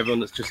 Hi everyone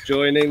that's just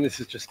joining. This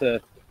is just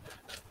a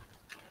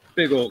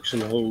big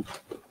auction haul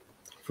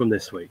from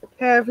this week. A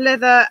pair of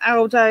leather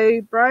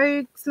Aldo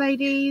brogues,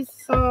 ladies,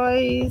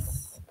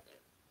 size.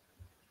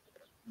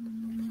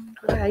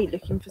 I hate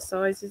looking for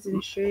sizes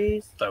in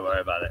shoes. Don't worry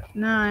about it.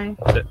 No.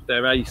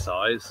 They're A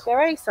size.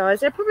 They're A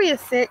size. They're probably a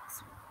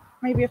 6,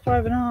 maybe a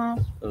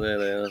 5.5. Oh, there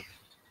they are.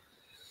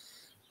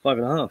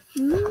 5.5.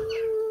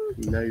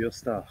 You know your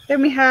stuff.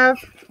 Then we have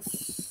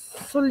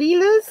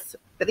Solilas,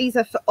 but these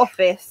are for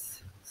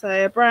office.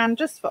 So a brand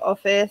just for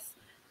office.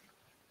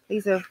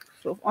 These are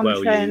sort of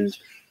on trend.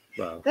 Used.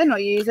 Well, they're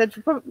not used.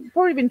 They've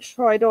probably been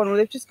tried on, or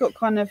they've just got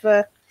kind of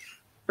a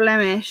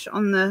blemish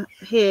on the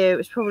here. It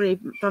was probably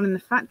done in the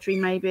factory,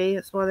 maybe.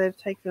 That's why they've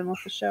taken them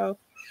off the shelf.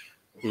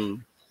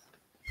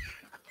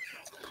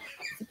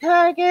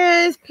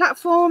 Supergas,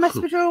 platform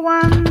espadrille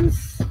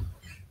ones,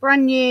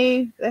 brand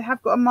new. They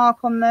have got a mark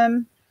on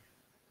them.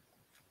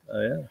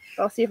 Oh yeah.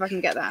 I'll see if I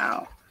can get that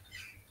out.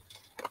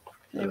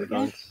 There we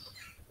go. Nice.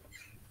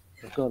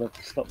 Oh God, I have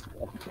to stop.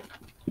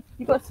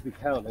 You've Got got to be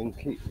counting.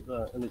 Keep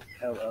that. I need to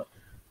count up.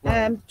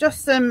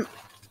 just some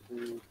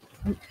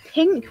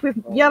pink with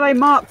yellow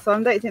marks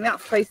on. Don't think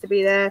that's supposed to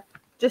be there.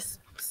 Just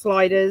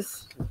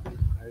sliders.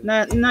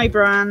 No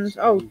brand.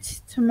 Oh,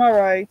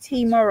 tomorrow.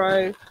 13.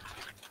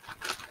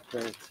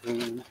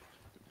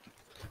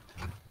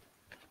 I've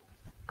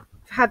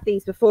had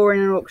these before in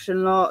an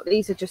auction lot.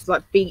 These are just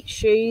like beach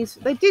shoes.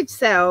 They did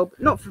sell, but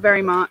not for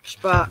very much,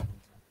 but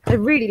they're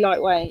really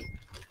lightweight.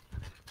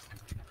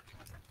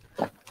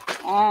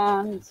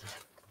 And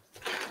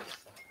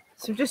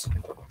so just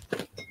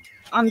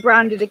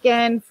unbranded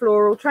again,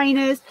 floral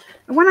trainers.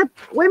 And when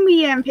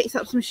we picked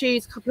up some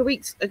shoes a couple of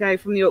weeks ago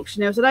from the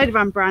auction, there was a load of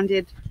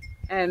unbranded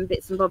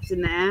bits and bobs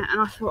in there, and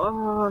I thought,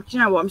 oh, do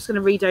you know what, I'm just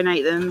going to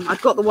redonate them.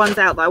 I've got the ones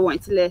out that I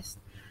wanted to list,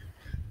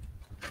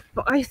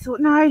 but I thought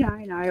no,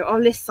 I'll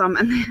list some,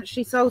 and they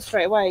actually sold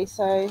straight away,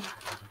 so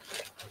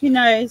who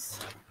knows.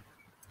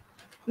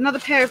 Another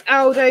pair of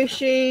Aldo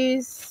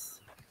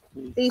shoes.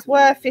 These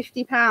were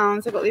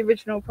 £50. I got the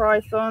original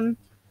price on.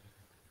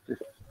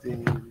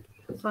 15.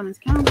 Simon's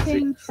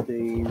counting.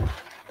 16.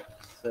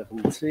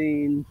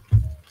 17.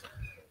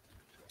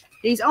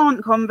 These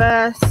aren't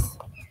Converse.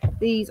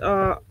 These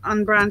are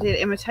unbranded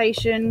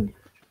imitation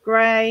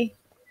grey,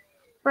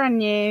 brand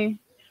new.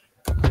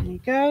 There you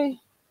go.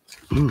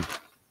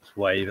 Let's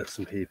wave at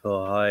some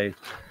people. Hi,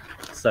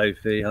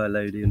 Sophie. Hi,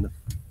 lady in the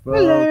front.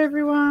 Hello,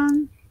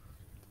 everyone.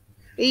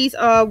 These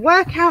are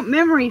workout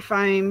memory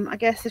foam. I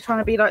guess they're trying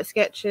to be like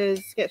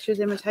Skechers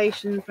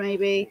imitations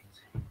maybe.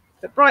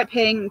 But bright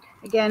pink,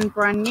 again,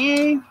 brand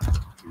new.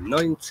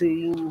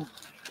 19.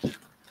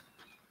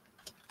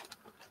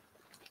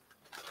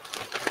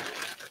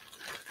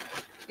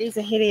 These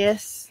are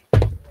hideous.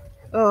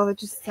 Oh, they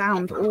just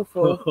sound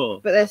awful.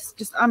 But they're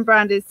just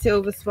unbranded,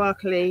 silver,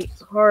 sparkly,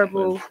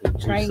 horrible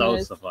trainers. We've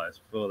sold stuff like this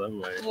before,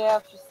 haven't we? Yeah, I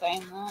was just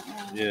saying that.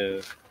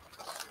 Yeah.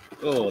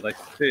 Oh, they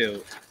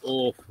feel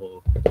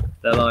awful.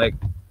 They're like,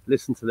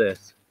 listen to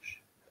this.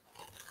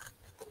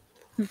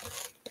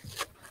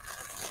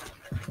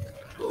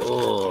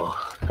 Oh,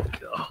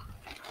 God.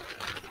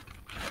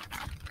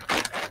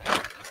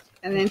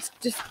 And then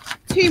just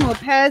two more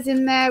pairs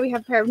in there. We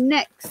have a pair of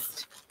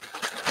Next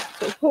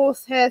sort of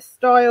horsehair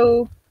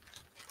style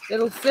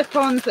little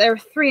slip-ons. They're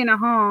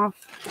 3.5.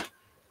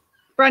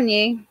 Brand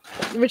new.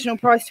 Original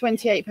price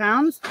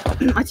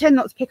 £28. I tend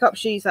not to pick up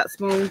shoes that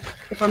small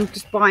if I'm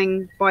just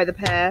buying by the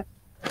pair.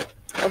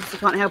 Obviously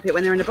can't help it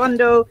when they're in a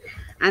bundle.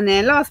 And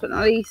then last but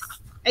not least,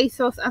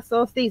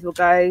 ASOS. These will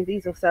go.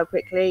 These will sell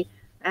quickly.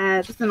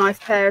 Just a nice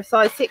pair of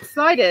size 6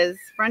 sliders.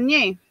 Brand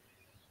new.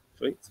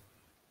 Sweet.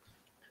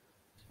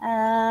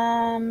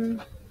 Right,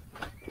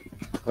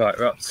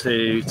 we're up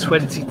to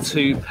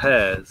 22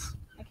 pairs.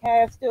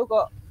 Okay, I've still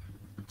got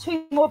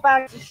 2 more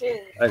bags of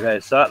shoes. Okay,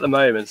 so at the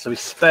moment, so we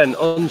spent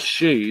on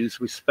shoes,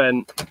 we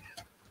spent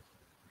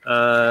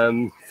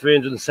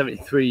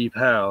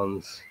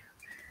 £373.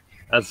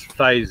 As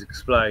Faye's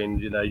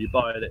explained, you know, you're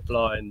buying it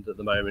blind at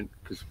the moment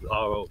because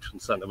our auction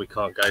centre we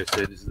can't go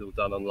to. This is all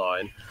done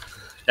online.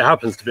 It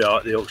happens to be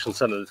the auction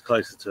centre that's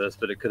closer to us,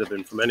 but it could have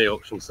been from any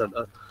auction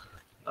centre.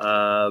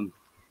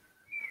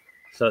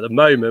 So at the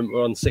moment,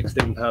 we're on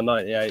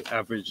 £16.98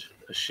 average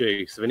a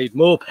shoe. So we need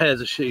more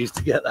pairs of shoes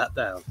to get that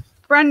down.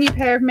 Brand new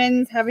pair of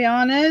men's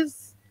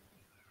Havaianas.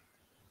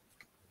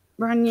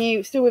 Brand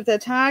new, still with their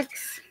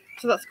tags.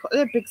 So that's quite,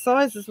 they're big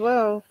size as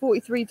well.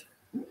 43 to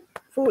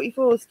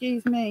 44,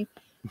 excuse me.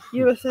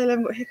 USA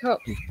haven't got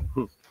hiccups.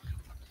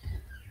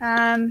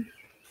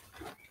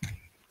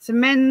 Some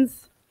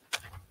men's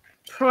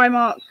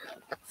Primark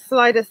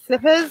slider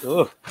slippers.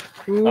 Oh,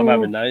 I'm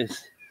having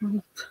those.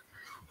 I'm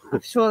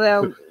sure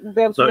they'll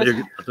be able to. I thought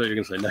you were going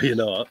to say, no, you're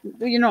not.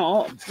 You're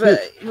not,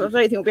 but I don't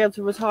think we'll be able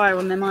to retire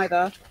on them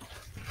either.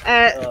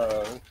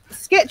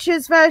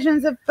 Skechers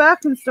versions of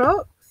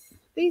Birkenstocks.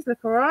 These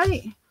look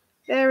alright.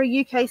 They're a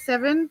UK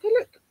 7. They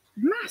look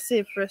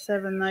massive for a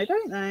 7 though,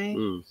 don't they?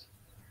 Mm.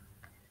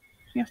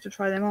 You have to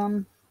try them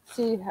on,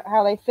 see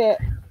how they fit.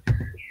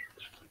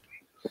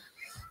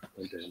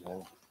 I don't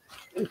know.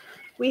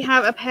 We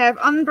have a pair of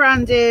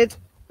unbranded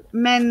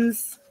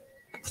men's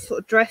sort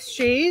of dress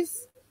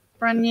shoes,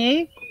 brand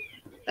new.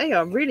 They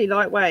are really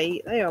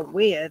lightweight. They are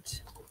weird.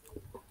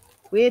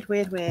 Weird.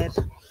 You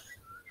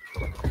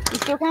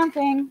still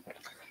counting?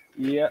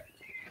 Yeah,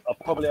 I'll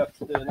probably have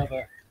to do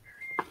another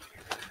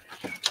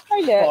Oh,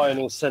 look.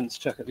 final sense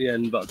check at the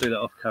end, but I'll do that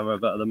off camera.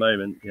 But at the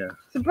moment, yeah.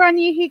 Some brand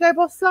new Hugo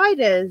Boss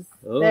sliders.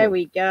 Oh. There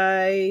we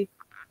go.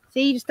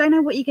 See, you just don't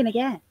know what you're going to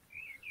get.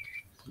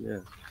 Yeah.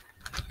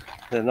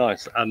 They're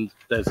nice. And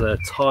there's a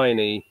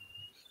tiny,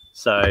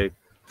 so,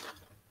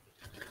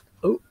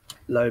 oh,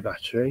 low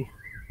battery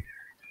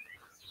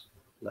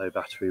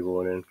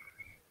warning.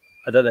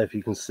 I don't know if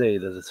you can see,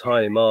 there's a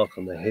tiny mark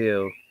on the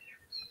heel.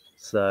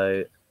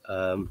 So,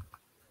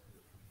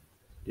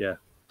 yeah,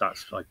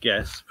 that's, I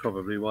guess,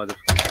 probably why they've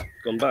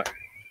gone back.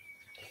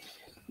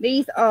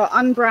 These are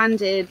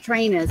unbranded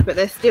trainers, but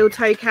they're still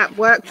toe cap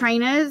work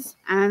trainers,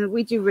 and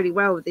we do really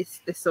well with this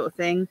sort of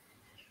thing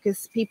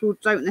because people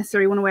don't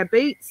necessarily want to wear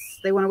boots.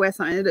 They want to wear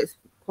something that looks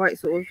quite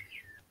sort of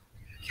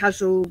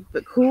casual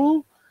but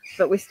cool,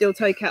 but we're still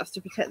toe caps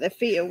to protect their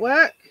feet at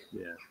work.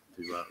 Yeah,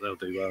 do well. They'll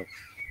do well.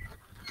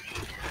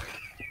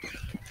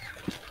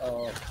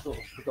 Oh, I've sort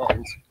of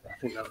forgotten. I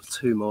think that was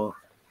 2 more.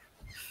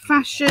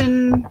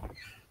 Fashion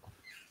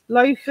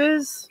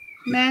loafers,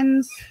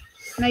 men's,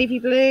 navy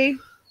blue.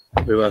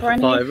 We were for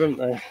 5, weren't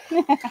they?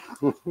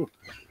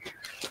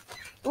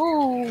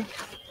 Oh,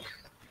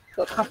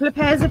 got a couple of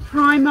pairs of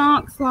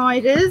Primark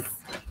sliders.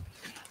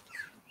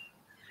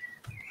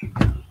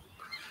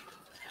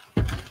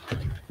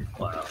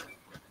 Wow,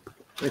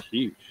 they're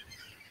huge.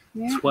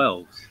 Yeah.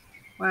 12s.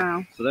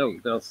 Wow. So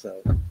they'll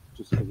sell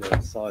just for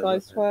the size.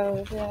 Size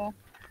 12, yeah.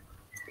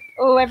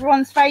 Oh,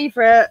 everyone's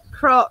favourite,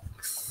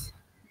 Crocs.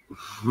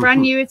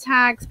 Brand new with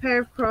tags, pair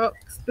of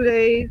Crocs,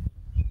 blue.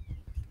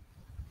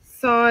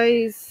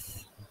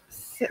 Size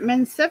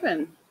men's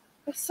 7.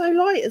 They're so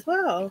light as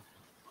well.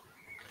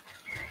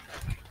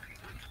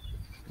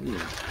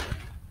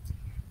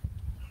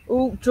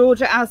 Oh,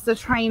 Georgia Asda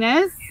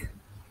trainers.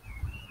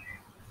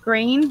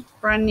 Green,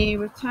 brand new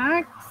with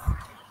tags.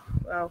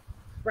 Well,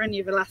 brand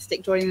new with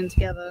elastic joining them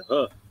together.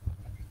 Oh,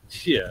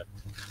 yeah.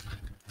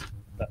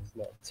 That's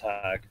not a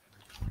tag.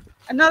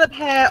 Another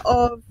pair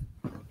of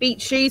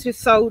beach shoes. We've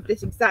sold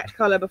this exact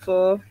colour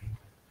before.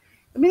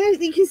 I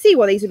mean, you can see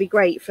why these would be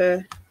great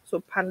for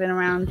sort of paddling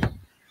around,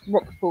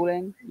 rock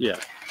pooling. Yeah.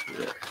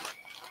 Yeah.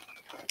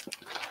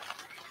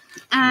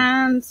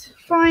 And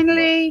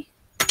finally,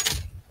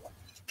 does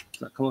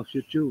that come off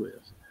your jewellery?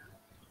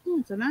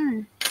 I don't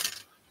know.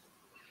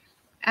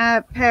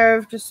 A pair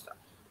of just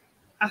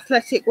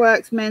Athletic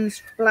Works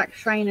men's black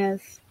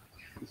trainers.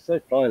 It's so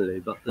finally,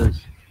 but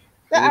there's.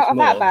 They're out of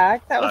more. that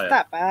bag. That was yeah.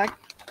 that bag.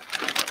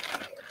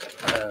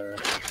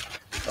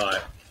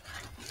 Right.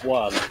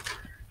 1,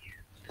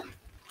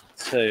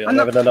 2. I'm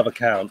having another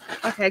count.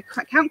 Okay,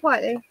 count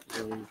quietly.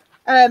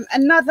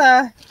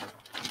 Another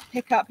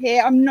pickup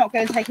here. I'm not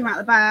going to take them out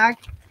of the bag,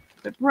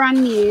 but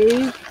brand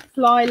new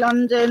Fly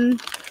London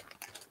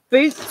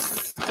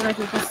boots. I don't know if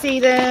you can see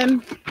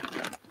them.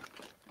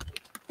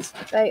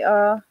 They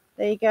are,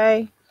 there you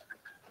go,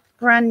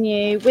 brand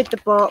new with the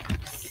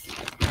box,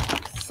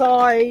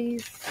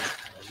 size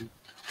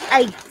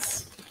 8.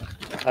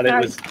 And it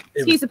was,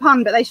 excuse the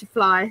pun, but they should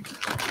fly.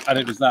 And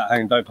it was that,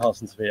 hang on, don't pass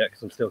them to me yet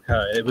because I'm still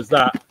carrying. It was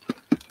that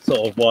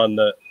sort of one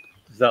that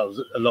was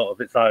a lot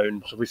of its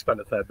own. So we spent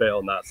a fair bit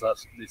on that. So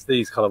it's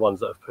these kind of ones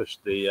that have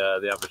pushed the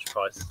average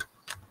price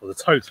or the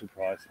total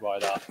price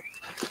right up.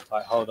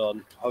 Right, hold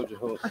on, hold your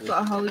horses. I've got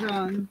to hold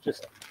on.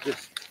 Just. So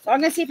I'm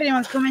going to see if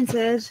anyone's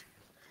commented.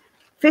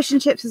 Fish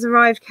and chips has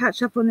arrived.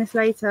 Catch up on this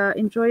later.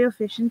 Enjoy your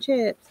fish and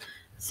chips.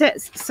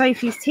 Sets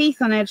Sophie's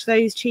teeth on edge.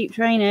 Those cheap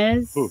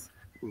trainers.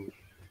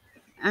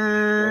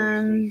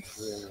 And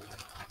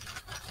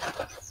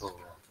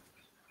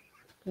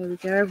there we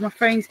go. My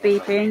phone's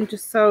beeping.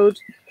 Just sold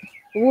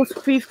a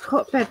waterproof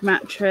cot bed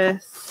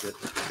mattress.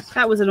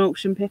 That was an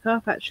auction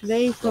pickup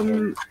actually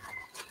from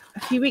a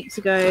few weeks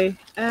ago.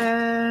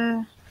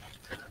 They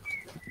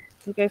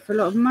go for a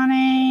lot of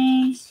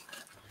money.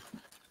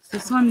 So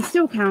Simon's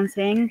still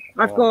counting.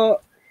 I've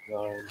got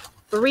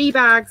 3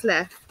 bags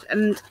left,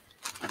 and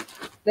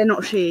they're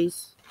not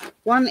shoes.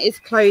 1 is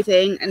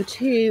clothing, and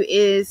 2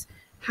 is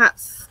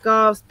hats,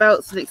 scarves,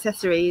 belts, and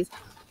accessories.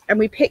 And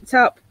we picked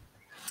up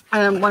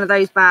one of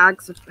those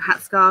bags of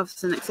hat,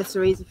 scarves, and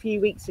accessories a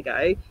few weeks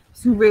ago.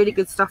 Some really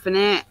good stuff in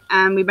it,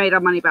 and we made our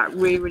money back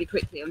really, really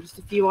quickly on just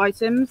a few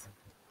items.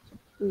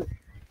 Ooh.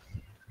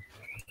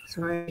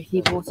 Sorry,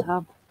 he bought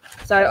up.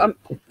 So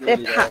they're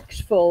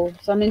packed full,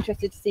 so I'm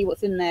interested to see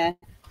what's in there.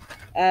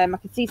 I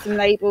can see some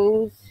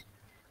labels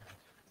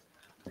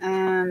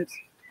and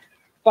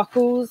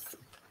buckles.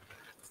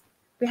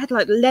 We had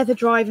like leather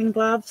driving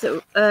gloves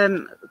that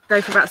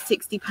go for about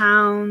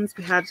 £60.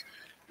 We had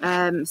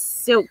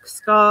silk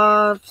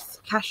scarves,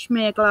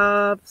 cashmere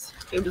gloves.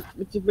 We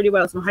did really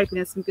well, so I'm hoping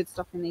there's some good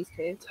stuff in these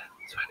too. 20,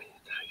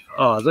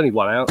 oh, there's only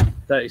 1 out.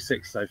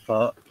 36 so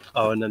far.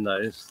 Oh, and then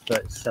those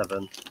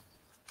 37.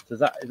 So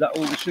is that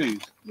all the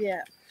shoes?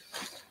 Yeah.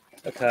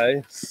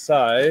 Okay,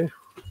 so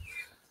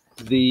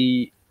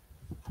the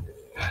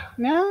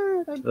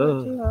no, don't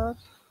go too hard.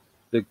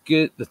 The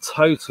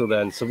total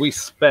then. So we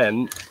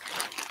spent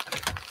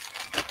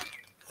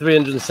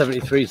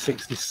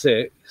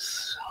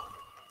 373.66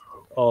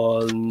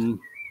 on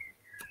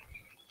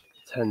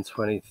 10,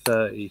 20,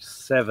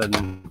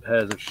 37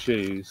 pairs of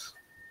shoes.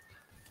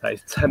 That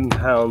is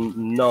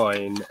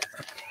 £10.09 a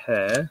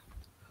pair.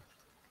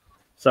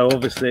 So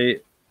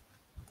obviously,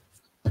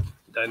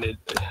 don't need,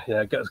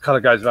 it kind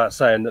of goes without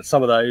saying that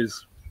some of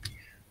those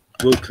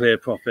will clear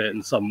profit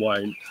and some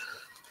won't.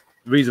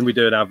 The reason we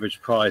do an average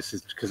price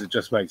is because it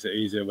just makes it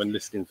easier when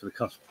listing for the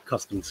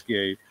custom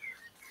SKU.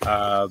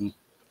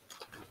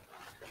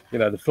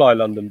 The Fly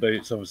London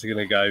boots obviously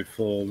going to go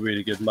for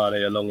really good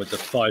money, along with the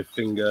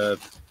 5-finger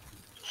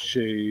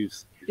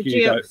shoes, the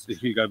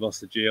Hugo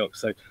Boss, the Geox.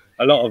 So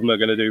a lot of them are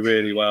going to do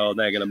really well, and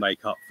they're going to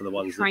make up for the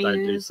ones that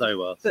don't do so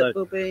well.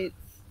 Football boots.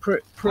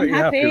 Pretty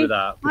happy with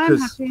that,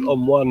 because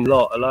on one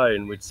lot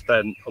alone, we'd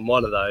spent on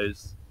one of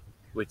those,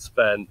 we'd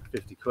spent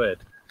 50 quid.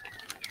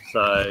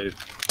 So,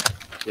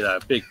 you know,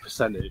 a big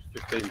percentage,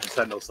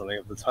 15% or something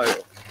of the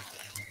total.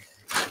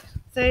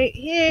 So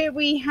here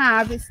we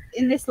have,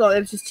 in this lot,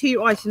 there's just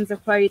 2 items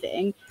of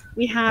clothing.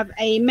 We have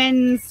a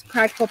men's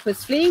Crag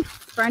Hoppers fleece,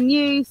 brand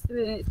new, still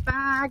in its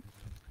bag.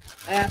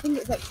 I think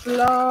it's extra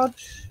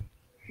large.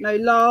 No,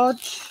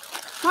 large.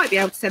 Might be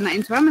able to send that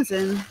into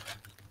Amazon.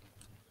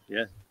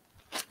 Yeah.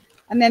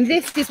 And then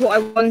this is what I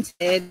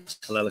wanted.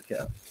 I'll look it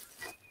up.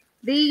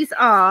 These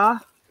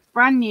are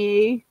brand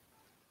new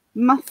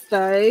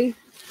Musto,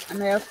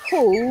 and they are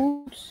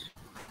called,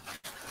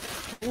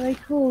 what are they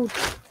called?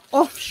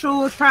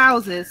 Offshore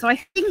trousers. So I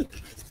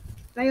think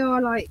they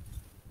are like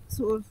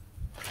sort of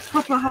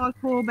proper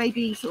hardcore,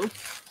 maybe sort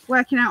of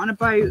working out on a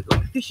boat,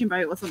 like a fishing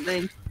boat or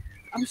something.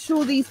 I'm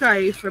sure these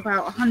go for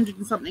about 100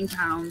 and something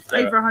pounds, yeah.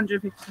 Over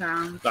 150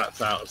 pounds.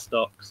 That's out of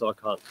stock, so I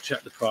can't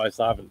check the price.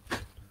 I'm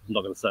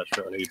not going to search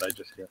for it on eBay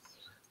just yet.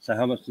 So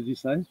how much did you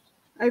say?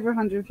 Over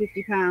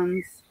 150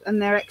 pounds,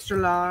 and they're extra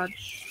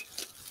large.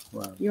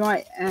 Wow. You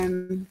might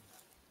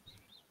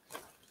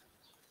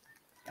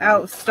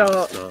out of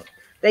stock.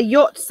 They're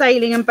yacht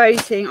sailing and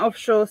boating,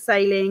 offshore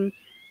sailing,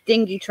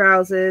 dinghy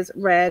trousers,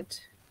 red.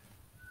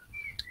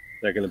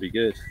 They're going to be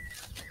good.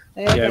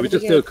 Yeah, we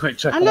just do a quick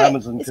check on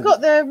Amazon. It's got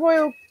the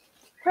royal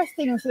crest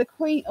thing, so the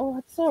Queen. Oh,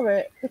 I saw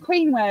it. The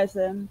Queen wears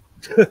them.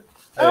 Yeah.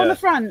 On the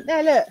front,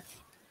 there. Look,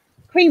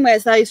 Queen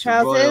wears those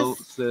trousers. Royal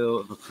seal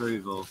of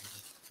approval.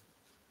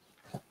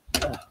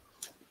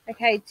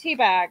 Okay, 2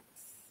 bags.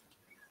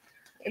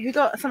 Have you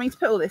got something to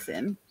put all this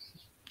in?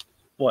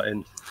 What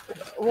in?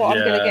 What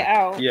I'm going to get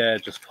out? Yeah,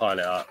 just pile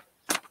it up.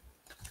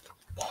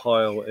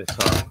 Pile it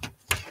up.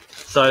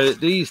 So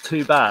these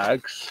 2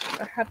 bags,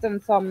 I have done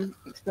some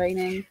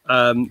explaining.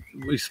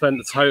 We spent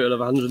a total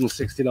of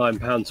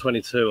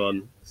 £169.22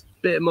 on. It's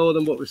a bit more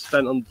than what we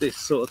spent on this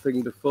sort of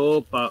thing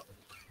before, but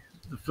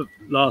the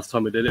last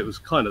time we did it was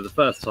kind of the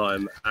first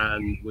time,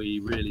 and we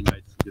really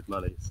made some good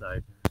money. So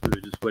we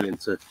were just willing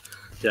to,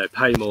 you know,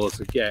 pay more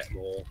to get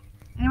more.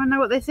 Anyone know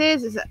what this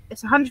is?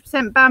 It's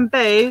 100%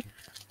 bamboo,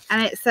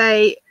 and it's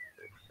a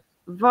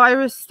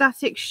virus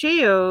static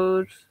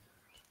shield.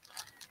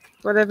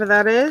 Whatever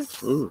that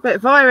is. Ooh.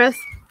 But virus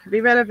could be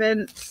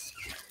relevant.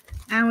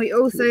 And we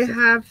also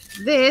have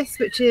this,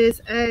 which is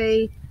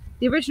the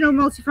original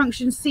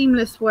multifunction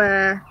seamless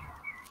wear.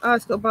 Oh,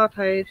 it's got a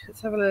barcode.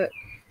 Let's have a look.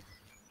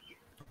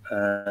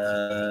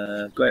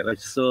 Great way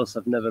to source.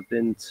 I've never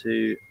been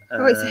to.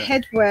 Oh, it's a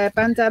headwear,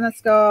 bandana,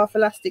 scarf,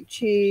 elastic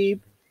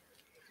tube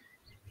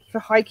for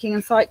hiking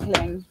and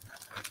cycling.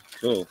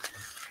 Cool.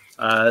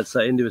 So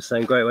Indy was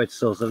saying, great way to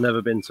source. I've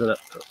never been to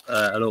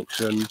an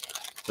auction,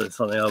 but it's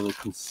something I will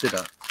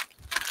consider.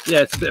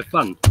 Yeah, it's a bit of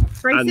fun.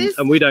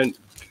 And we don't.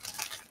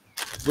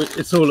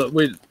 It's all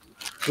we're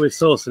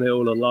sourcing it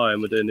all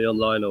online. We're doing the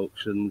online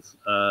auctions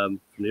from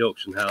the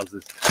auction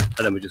houses,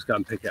 and then we just go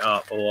and pick it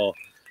up. Or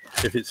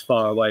if it's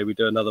far away, we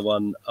do another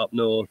one up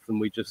north,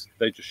 and they just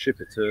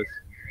ship it to us.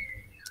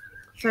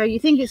 So you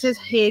think it says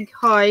Hig,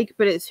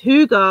 but it's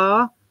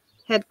Hugar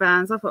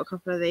headbands. I've got a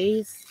couple of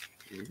these.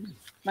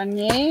 Brand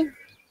new.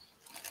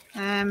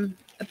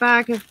 A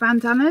bag of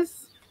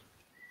bandanas.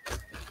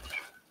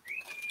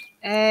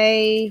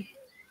 A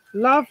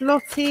Love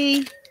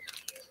Lottie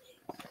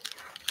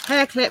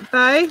hair clip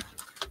bow. I'm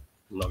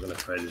not going to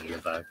throw this in the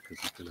bag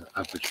because it's going to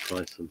average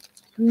price them.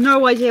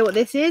 No idea what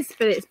this is,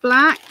 but it's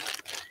black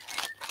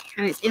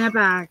and it's in a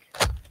bag.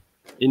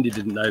 Indy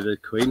didn't know the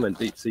Queen went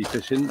deep sea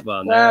fishing.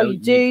 Well, now you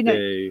do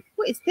know.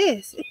 What is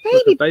this?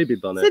 It's a baby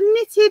bonnet. It's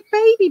a knitted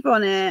baby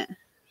bonnet.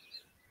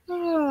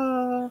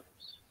 Oh,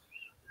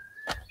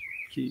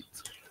 cute.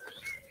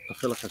 I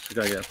feel like I should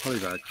go get a poly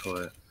bag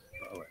for it.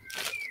 Oh,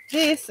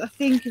 this, I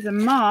think, is a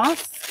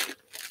mask.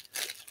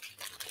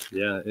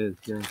 Yeah, it is.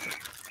 Yeah.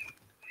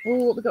 Oh,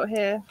 what we got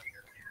here?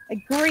 A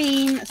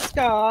green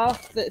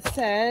scarf that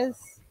says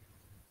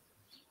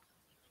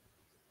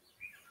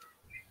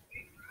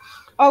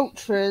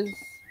Ultras.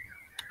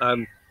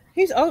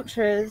 Who's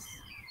Ultras?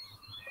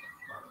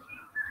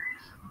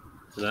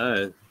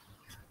 No.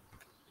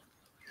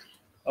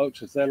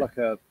 Ultras, they're like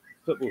a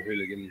football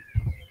hooligan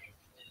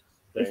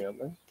thing, aren't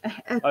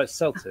they? Oh, it's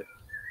Celtic.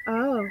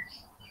 Oh.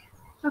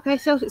 Okay,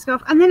 Celtic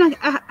scarf. And then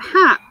a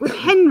hat with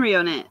Henry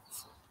on it.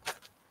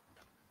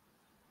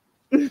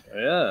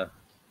 Yeah.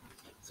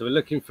 So we're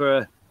looking for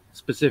a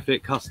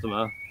specific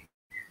customer.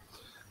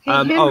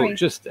 Hey, oh,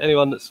 just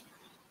anyone that's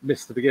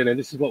missed the beginning.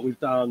 This is what we've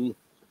done.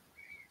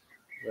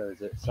 Where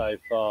is it so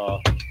far?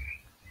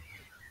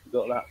 We've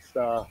got that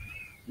stuff.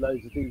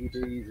 Loads of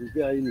DVDs and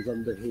games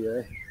under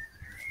here.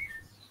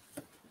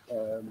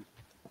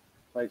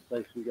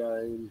 PlayStation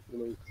games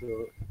and all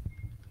sorts.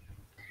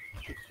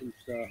 Some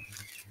stuff.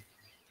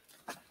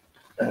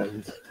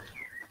 And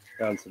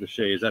down to the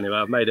shoes. Anyway,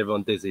 I've made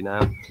everyone dizzy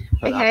now.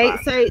 Okay,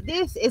 so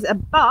this is a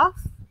buff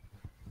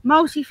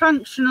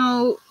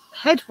multifunctional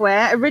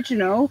headwear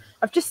original.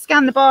 I've just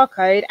scanned the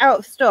barcode, out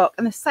of stock,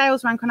 and the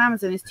sales rank on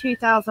Amazon is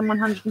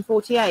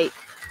 2,148.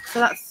 So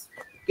that's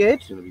good.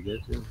 It's gonna be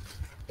good. Yeah.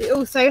 We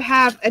also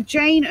have a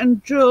Jane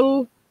and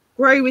Jewel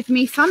Grow With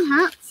Me sun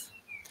hats.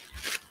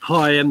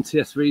 Hi,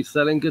 MTS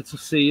Reselling. Good to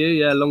see you.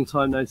 Yeah, long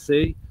time no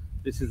see.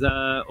 This is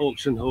a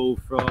auction haul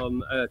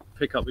from a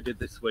pickup we did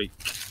this week.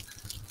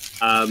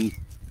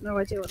 No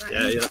idea what that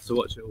yeah, is. you have to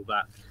watch it all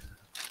back.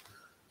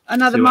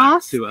 Another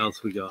mask. See what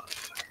else we got.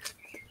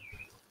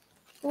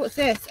 What's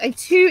this? A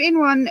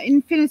 2-in-1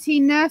 Infinity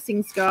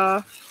nursing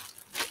scarf.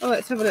 Oh,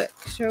 let's have a look,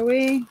 shall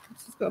we?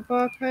 This has got a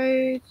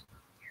barcode.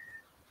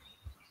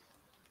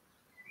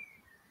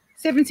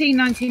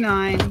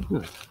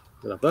 $17.99.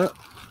 Love that.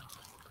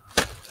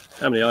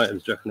 How many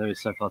items do you reckon there is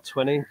so far?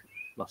 20?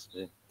 Must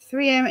be.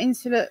 3M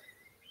Insulate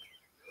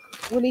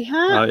woolly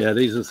hat. Oh yeah,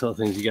 these are the sort of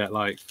things you get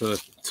like for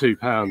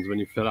 £2 when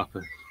you fill up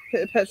Put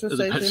the petrol at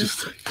the station. petrol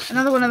station.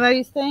 Another one of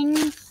those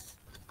things.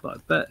 But I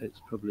bet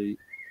it's probably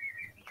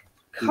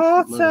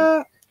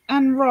Carter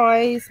and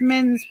Rise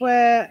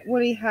menswear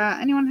woolly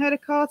hat. Anyone heard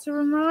of Carter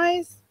and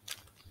Rise?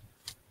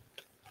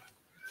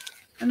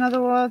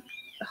 Another one.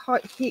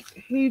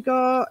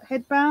 Hugar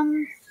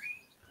headbands.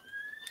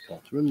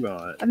 Carter and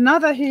Rise.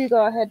 Another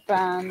Hugar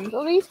headband.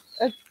 All these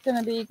are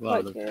going to be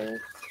quite good.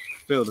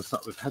 Filled us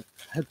up with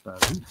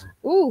headbands.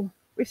 Ooh,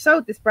 we've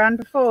sold this brand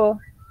before.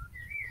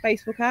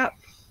 Baseball cap.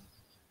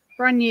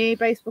 Brand new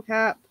baseball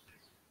cap.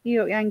 New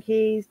York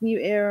Yankees, new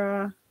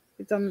era.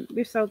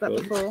 We've sold that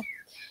before.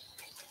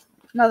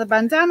 Another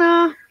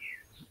bandana.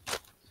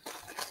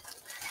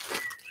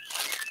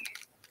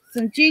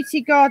 Some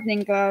duty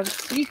gardening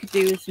gloves. You could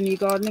do with some new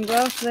gardening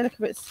gloves. They look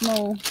a bit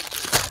small.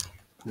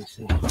 Let me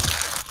see.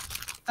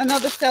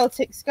 Another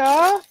Celtic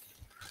scarf.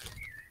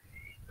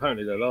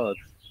 Apparently they're large.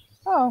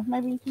 Oh,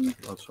 maybe you can.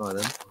 I'll try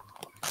them.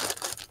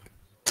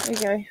 There you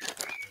go.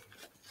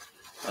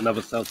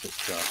 Another Celtic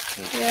scarf.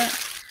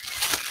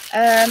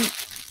 Yeah.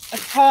 A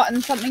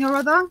carton something or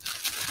other.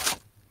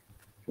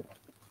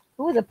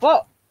 Oh, the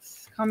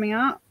box coming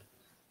up.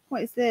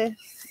 What is this?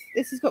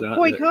 This has got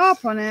koi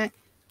carp on it.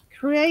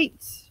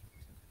 Create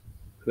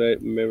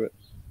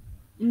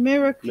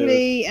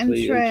Miraculously and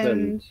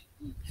Trend.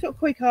 It's got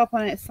koi carp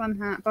on it. Sun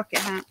hat, bucket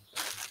hat.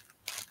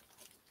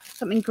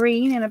 Something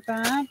green in a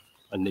bag.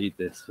 I need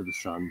this for the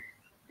sun.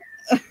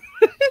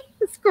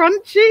 It's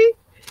crunchy.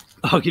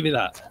 Oh, give me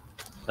that.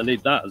 I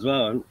need that as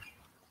well.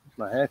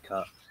 My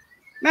haircut.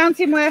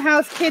 Mountain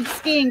Warehouse kids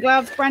skiing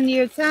gloves, brand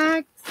new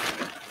tags.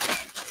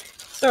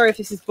 Sorry if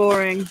this is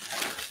boring.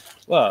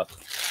 Well,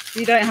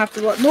 you don't have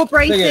to watch more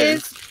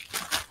braces.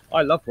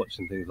 I love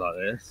watching things like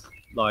this,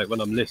 like when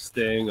I'm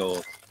listing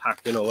or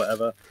packing or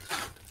whatever.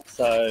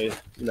 So,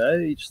 you know,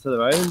 each to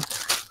their own.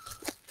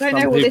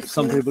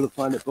 Some people will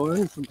find it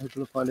boring, some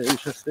people will find it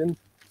interesting.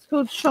 It's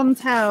called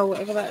Chantel,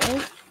 whatever that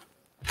is.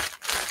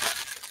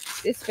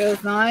 This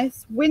feels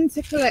nice.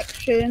 Winter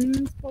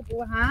collections,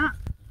 bobble hat.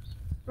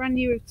 Brand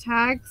new with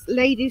tags.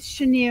 Ladies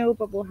chenille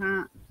bubble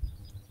hat.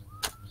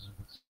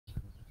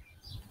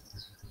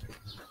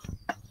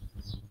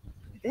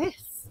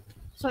 This.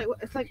 It's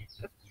like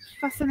a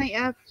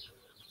fascinator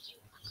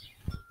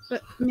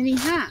but mini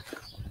hat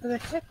with a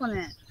clip on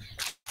it.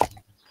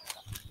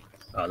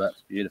 Oh,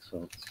 that's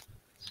beautiful.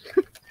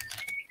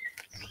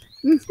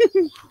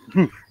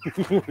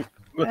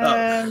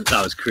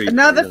 That was creepy.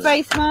 Another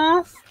face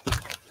mask.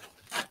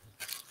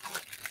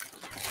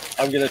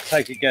 I'm going to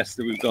take a guess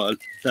that we've got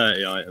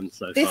 30 items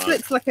so far. This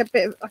looks like a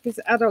bit of like it's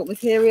adult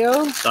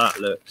material. That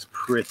looks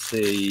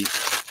pretty.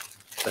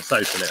 Let's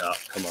open it up.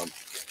 Come on.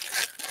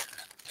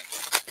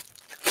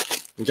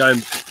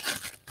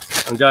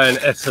 I'm going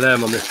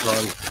S&M on this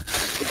one.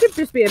 It could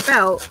just be a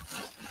belt.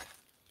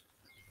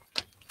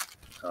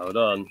 Hold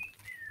on.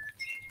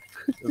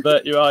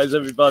 Avert your eyes,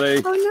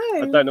 everybody. Oh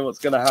no. I don't know what's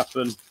going to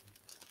happen.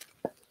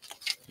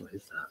 What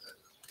is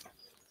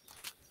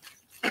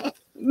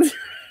that?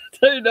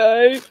 Don't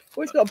know.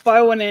 Well, it's got a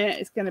bow on it.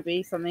 It's going to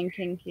be something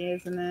kinky,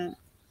 isn't it?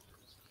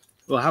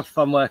 We'll have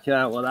fun working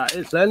out what that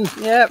is then.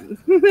 Yep.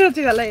 We'll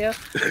do that later.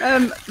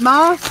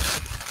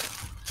 Mask.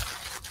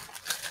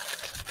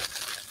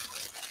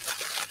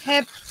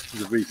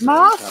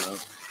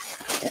 Mask.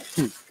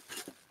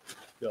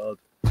 God.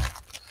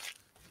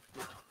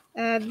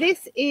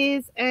 This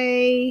is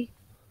a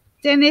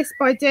Dennis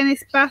by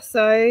Dennis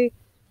Basso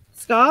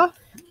scarf.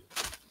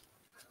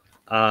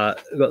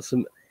 We've got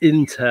some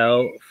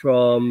intel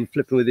from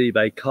Flipping with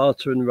eBay.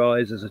 Carter and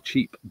Rise is a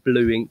cheap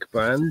blue ink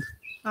brand.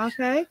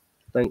 Okay.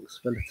 Thanks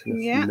for letting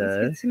us know.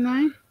 That's good to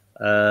know.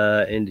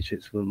 Indie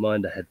Chicks will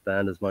mind a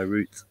headband as my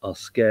roots are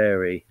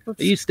scary.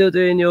 Oops. Are you still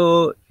doing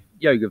your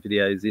yoga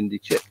videos,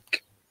 Indie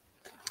Chick?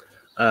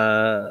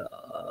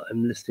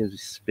 I'm listening as we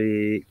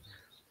speak.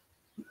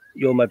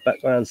 You're my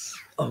background.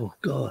 Oh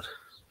God,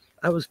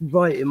 that was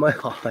right in my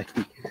eye.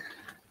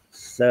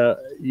 So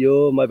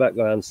you're my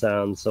background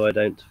sound, so I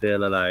don't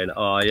feel alone.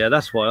 Oh yeah,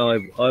 that's why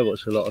I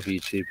watch a lot of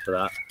YouTube for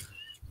that.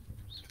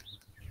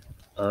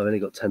 I've only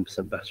got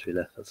 10% battery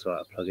left. That's right,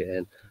 I'll plug it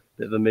in.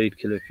 Bit of a mood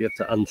killer if you have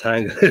to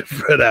untangle it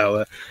for an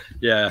hour.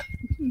 Yeah,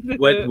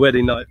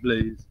 wedding night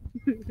blues.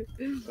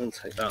 I'll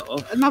take that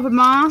off. Another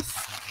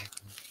mask,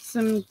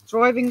 some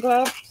driving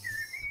gloves.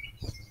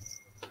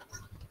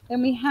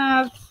 Then we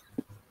have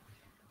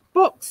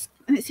box,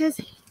 and it says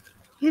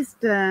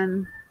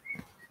Hisden.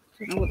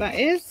 Don't know what that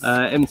is.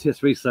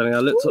 MTS reselling. I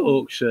looked at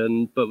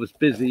auction, but was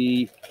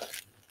busy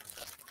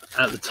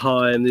at the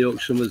time. The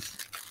auction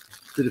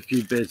did a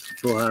few bids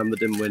beforehand, but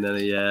didn't win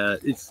any. Yeah,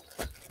 it's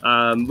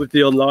with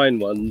the online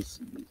ones.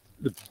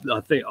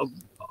 I think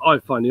I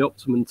find the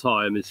optimum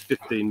time is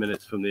 15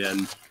 minutes from the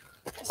end,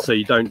 so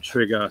you don't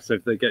trigger. So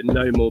if they get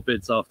no more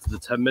bids after the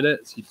 10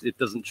 minutes, it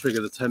doesn't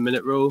trigger the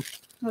 10-minute rule.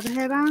 Or the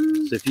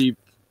hairband. So if you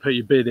put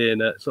your bid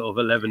in at sort of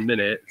 11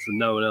 minutes and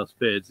no one else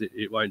bids,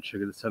 it won't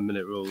trigger the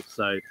 10-minute rule.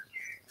 So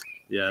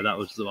yeah, that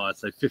was what I'd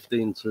say,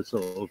 15 to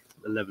sort of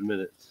 11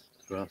 minutes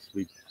for us.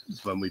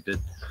 It's when we did.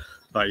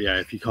 But yeah,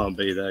 if you can't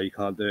be there, you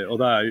can't do it.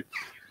 Although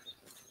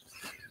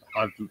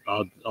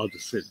I'll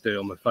just do it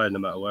on my phone no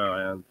matter where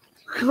I am.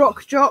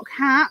 Rock Jock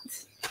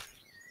hat.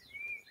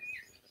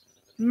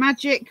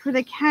 Magic with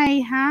a K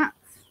hat.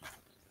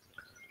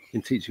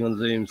 In teaching on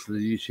Zoom, so the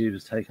YouTube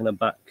has taken a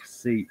back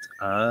seat.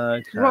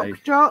 Okay. Rock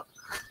Jock.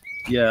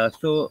 Yeah, I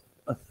thought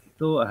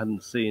I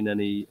hadn't seen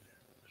any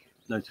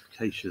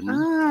notifications.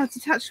 Ah,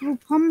 detachable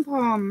pom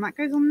pom. That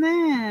goes on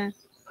there.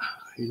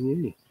 Who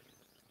knew?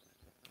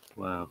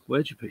 Wow.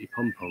 Where'd you put your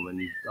pom pom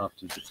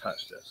after you've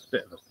detached it? It's a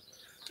bit of a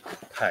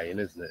pain,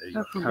 isn't it? You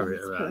got to carry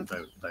it around.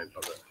 Don't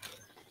bother.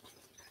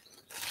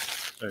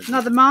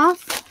 Another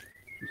mask.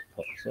 Just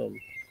pops on.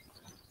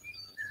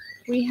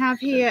 We have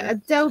here a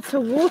Delta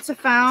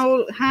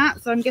waterfowl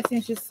hat. So I'm guessing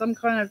it's just some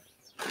kind of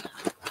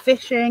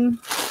fishing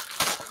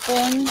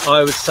thing.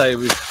 I would say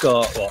we've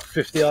got, what,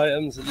 50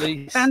 items at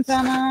least?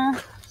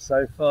 Bandana.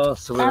 So far.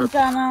 So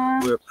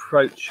we're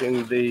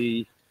approaching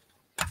the...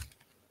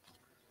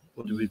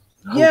 What do we...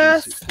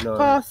 Yes,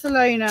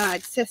 Barcelona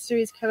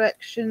accessories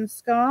collection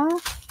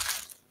scarf.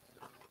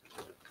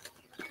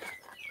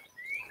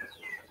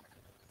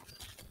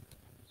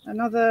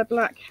 Another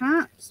black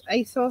hat,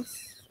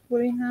 ASOS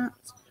woolly hat.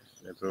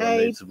 Everyone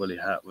needs a woolly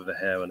hat with a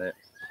hair on it.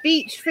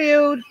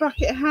 Beachfield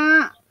bucket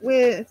hat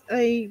with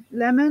a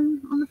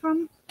lemon on the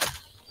front.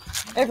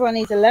 Everyone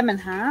needs a lemon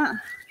hat.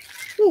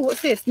 Oh,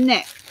 what's this?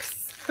 Next,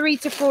 3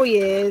 to 4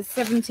 years,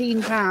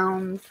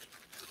 £17.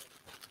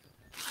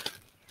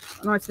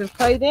 An item of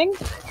clothing.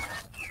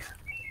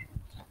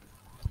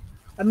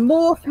 A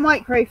Morph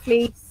micro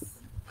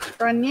fleece,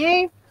 brand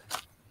new.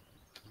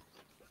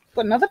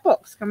 Got another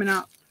box coming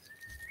up.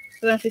 I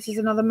don't know if this is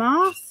another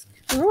mask.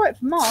 We're all right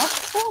for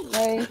masks, aren't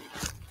we?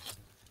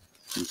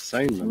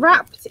 Insane.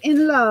 Wrapped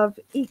in Love,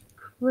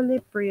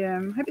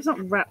 Equilibrium. I hope it's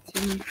not wrapped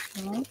in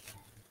love.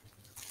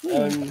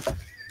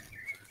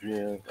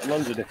 Yeah, I'm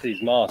wondering if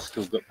these masks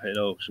all got put in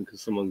auction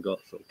because someone got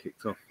sort of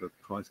kicked off for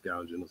price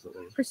gouging or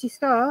something. Pretty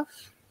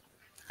scarf.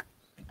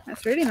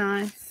 That's really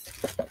nice.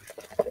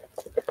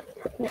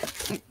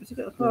 Has it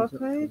got the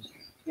barcode?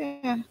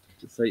 Yeah.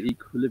 To say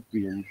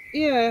Equilibrium.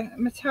 Yeah,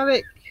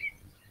 metallic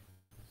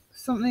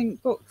something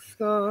box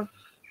scarf.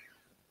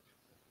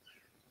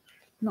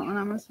 Not on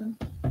Amazon.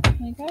 There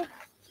you go.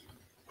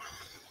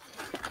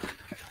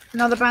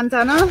 Another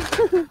bandana.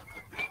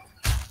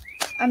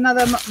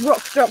 Another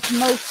Rock Drop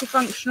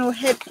multifunctional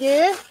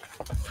headgear.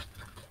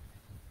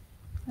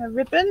 A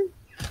ribbon.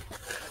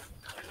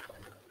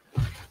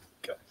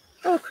 Go.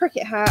 Oh, a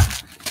cricket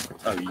hat.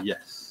 Oh,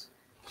 yes.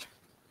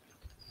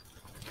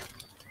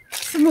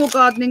 Some more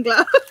gardening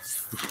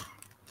gloves.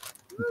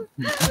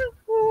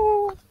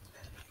 Oh,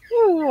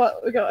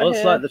 what we got What's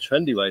here? like the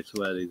trendy way to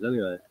wear these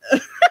anyway?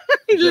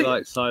 Is it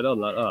like side on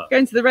like that?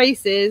 Going to the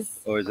races.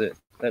 Or is it?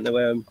 I don't know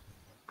where I'm.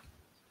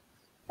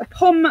 A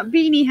pom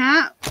beanie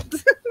hat.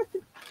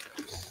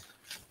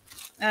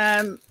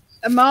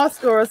 A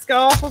mask or a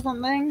scarf or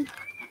something.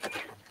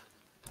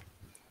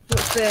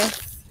 What's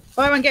this?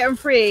 Buy one get them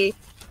free.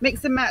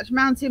 Mix and match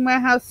Mountain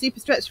Warehouse Super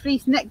Stretch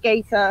Fleece Neck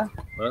Gaiter.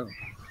 Wow.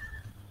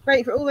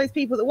 Great for all those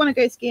people that want to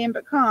go skiing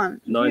but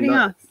can't. Including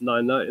us.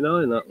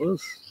 $9.99 that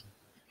was.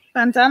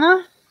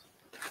 Bandana.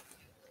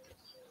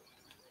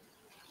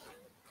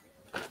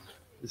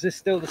 Is this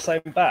still the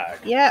same bag?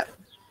 Yep.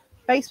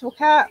 Baseball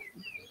cap.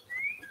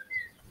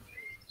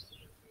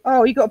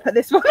 Oh, you got to put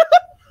this one.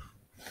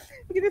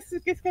 Look at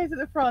this. This goes at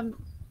the front.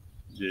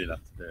 You'll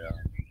have to do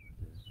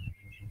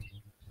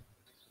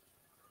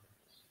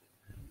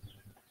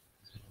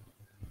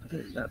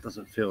that. That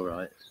doesn't feel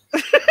right.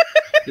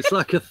 It's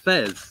like a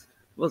fez.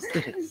 What's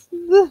this?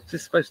 Is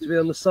this supposed to be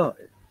on the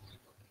side?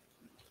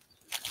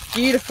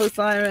 Beautiful,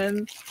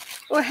 Simon.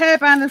 Or a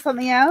hairband and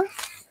something else.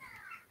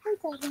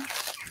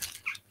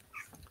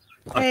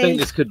 I think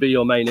this could be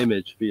your main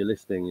image for your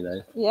listing, you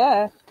know.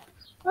 Yeah.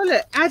 Oh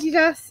look,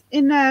 Adidas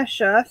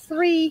Inertia,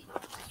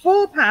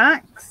 4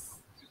 packs.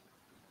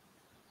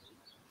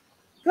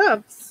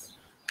 Gloves.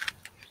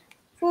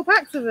 4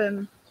 packs of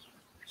them.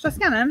 Should I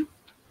scan them?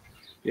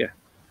 Yeah.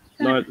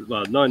 Well,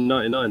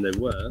 $9.99 they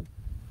were.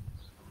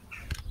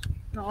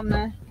 Not on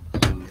there.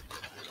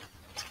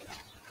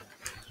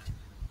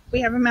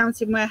 We have a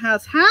Mountain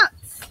Warehouse hat.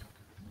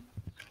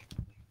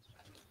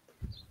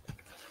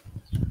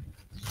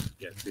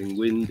 Yeah, getting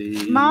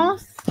windy.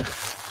 Mask?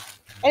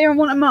 Anyone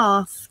want a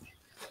mask?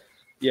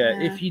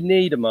 Yeah, if you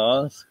need a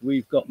mask,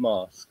 we've got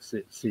masks,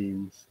 it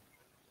seems.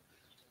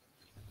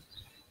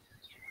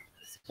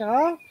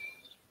 Scarf?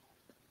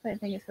 I don't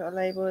think it's got a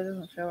label. It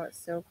doesn't feel like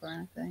silk or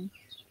anything.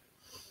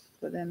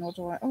 But then what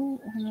do I...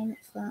 Oh, hang on,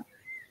 what's that?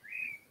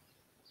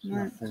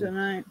 No, Nothing. I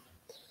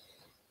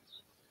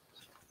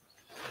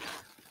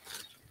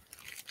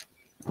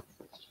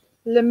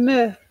don't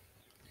know.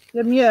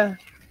 Lemieux.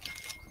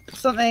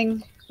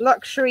 Something.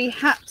 Luxury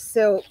hat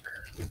silk.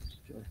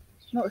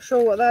 Not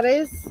sure what that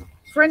is.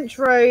 French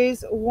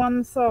rose,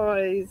 one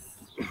size.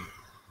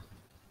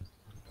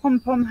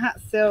 Pom-pom hat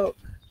silk.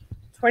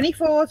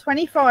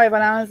 $24.25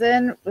 on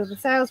Amazon with a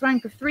sales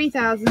rank of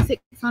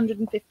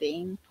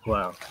 3,615.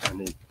 Wow, I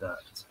need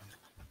that.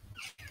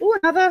 Oh,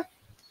 another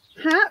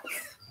hat.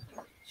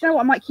 Do you know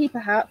what? I might keep a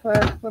hat for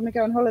when we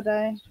go on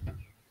holiday. I'll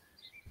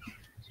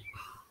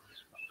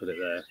put it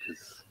there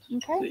because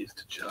Okay. it needs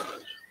to charge.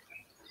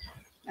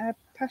 A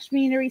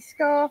pashmina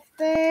scarf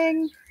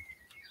thing.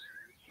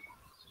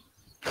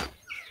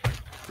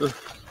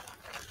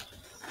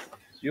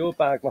 Your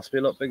bag must be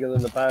a lot bigger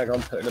than the bag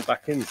I'm putting it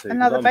back into.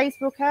 Another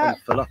baseball cap.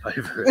 I'm full up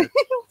over it.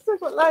 I've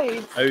got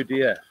loads.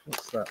 ODF,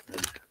 what's that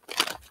then?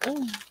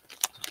 Oh.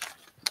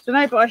 Don't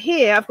know, but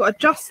here I've got a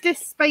Justice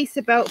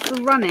spacer belt for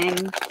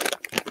running.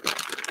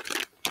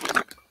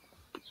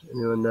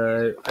 Anyone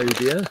know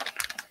ODF?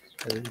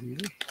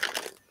 ODF?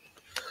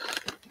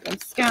 I'll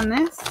scan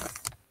this.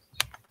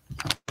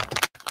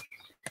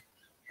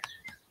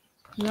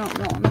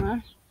 Not on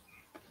there.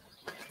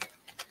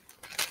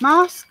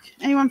 Mask?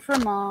 Anyone for a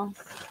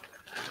mask?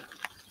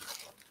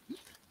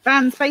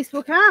 Vans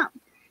baseball cap.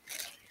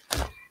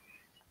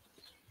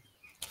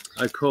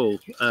 Oh, cool.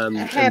 A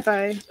hair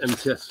bow.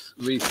 MTS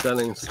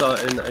Reselling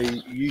starting a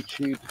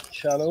YouTube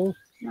channel.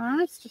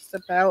 Nice, just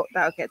a belt.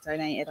 That'll get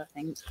donated, I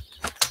think.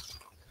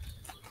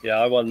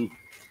 Yeah, I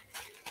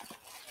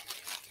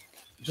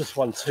just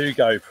won 2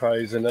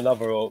 GoPros in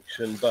another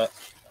auction, but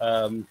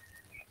I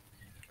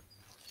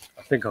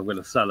think I'm going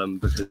to sell them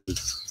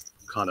because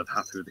I'm kind of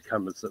happy with the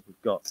cameras that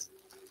we've got.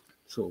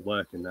 Sort of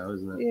working now,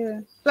 isn't it?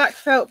 Yeah. Black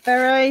felt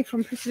beret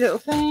from Pretty Little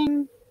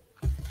Thing.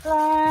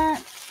 Black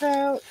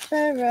felt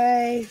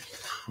beret.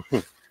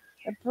 A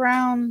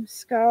brown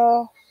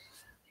scarf.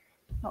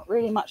 Not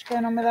really much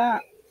going on with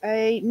that.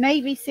 A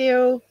Navy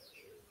SEAL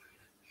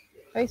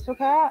baseball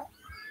cap.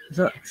 Is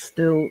that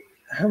still...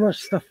 How much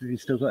stuff have you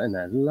still got in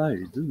there?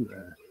 Loads, isn't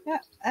there? Yeah.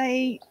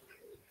 A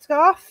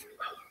scarf.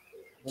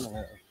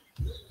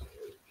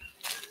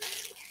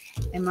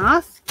 A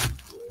mask.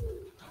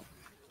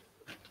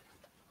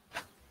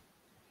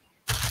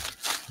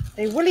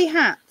 A woolly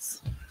hat.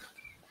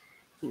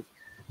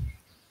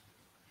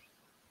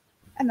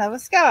 Another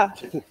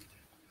scarf.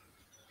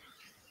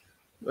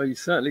 Well, you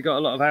certainly got a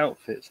lot of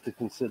outfits to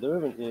consider,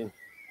 haven't you?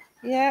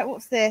 Yeah,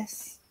 what's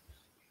this?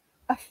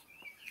 Oh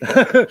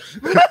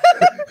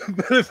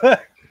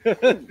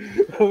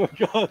my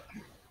god,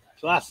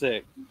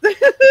 classic.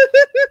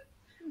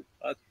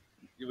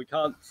 We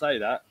can't say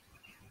that.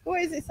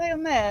 What does it say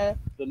on there?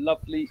 The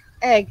lovely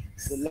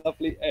eggs. The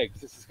lovely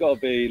eggs. This has got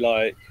to be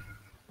like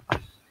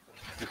some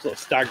sort of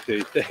stag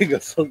do thing or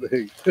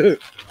something.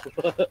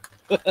 That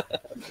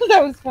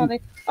was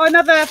funny. Oh,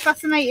 another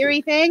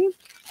fascinatory thing.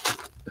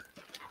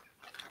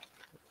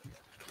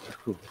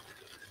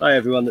 Hi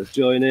everyone that's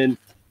joining.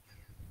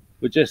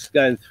 We're just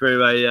going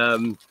through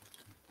a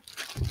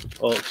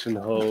auction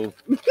haul.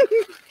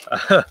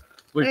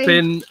 We've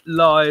been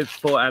live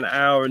for an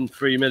hour and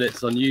 3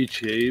 minutes on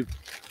YouTube,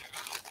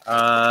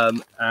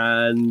 and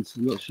I'm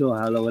not sure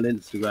how long on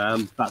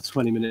Instagram. About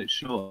 20 minutes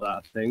short of that,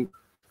 I think.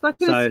 It's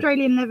like an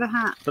Australian leather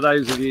hat. For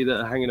those of you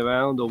that are hanging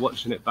around or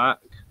watching it back,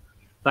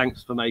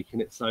 thanks for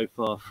making it so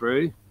far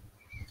through.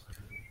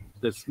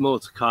 There's more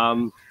to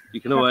come.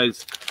 You can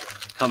always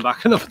come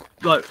back and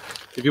like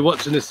if you're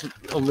watching this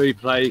on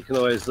replay, you can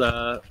always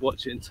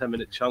watch it in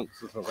 10-minute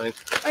chunks or something.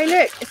 Oh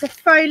look, it's a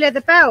faux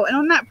leather belt, and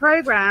on that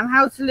program,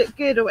 How to Look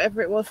Good or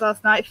whatever it was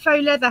last night,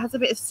 faux leather has a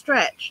bit of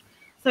stretch,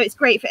 so it's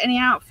great for any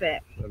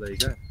outfit. Well, there you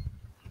go.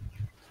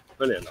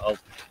 Brilliant. I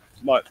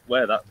might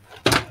wear that.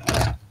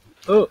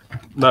 Oh,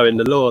 mowing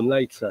the lawn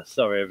later.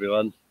 Sorry,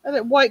 everyone. Oh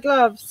look, white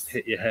gloves.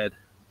 Hit your head.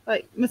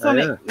 Like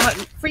Masonic, like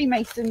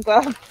Freemason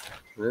gloves.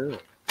 Yeah.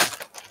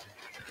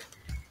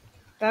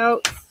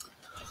 Belts.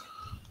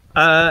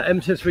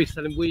 MTS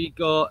Reselling, we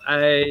got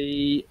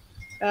a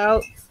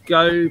Belts.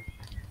 Go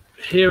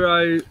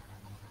Hero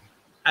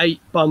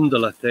 8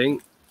 bundle, I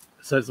think.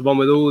 So it's the one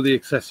with all the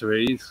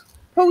accessories.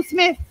 Paul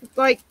Smith,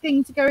 like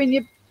thing to go in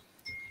your.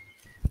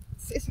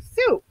 It's a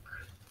silk,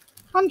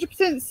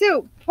 100%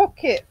 silk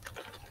pocket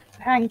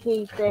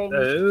hanky thing.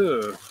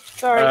 Oh.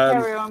 Sorry,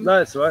 carry on.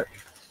 No, it's all right.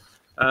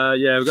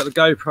 Yeah, we've got the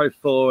GoPro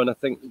 4 and I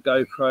think the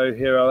GoPro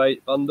Hero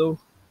 8 bundle.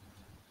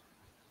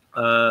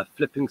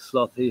 Flipping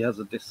Sloth, he has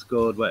a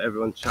Discord where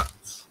everyone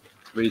chats.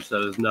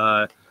 Resellers,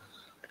 no.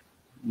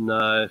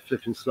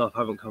 Flipping Sloth,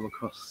 haven't come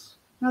across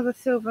Another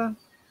silver.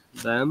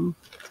 them.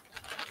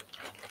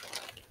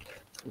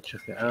 We'll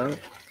check it out.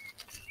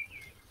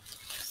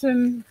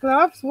 some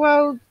gloves.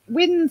 Well,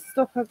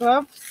 windstopper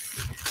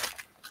gloves.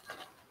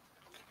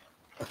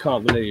 I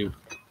can't believe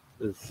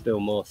there's still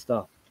more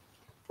stuff.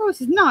 Oh,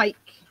 this is Nike.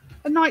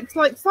 A Nike's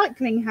like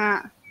cycling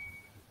hat.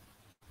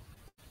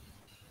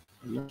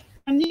 And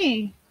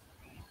new.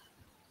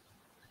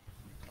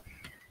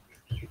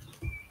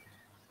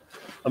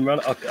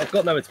 I've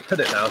got nowhere to put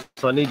it now,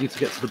 so I need you to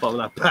get to the bottom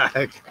of that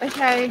bag.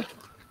 Okay.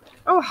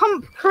 Oh,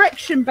 hump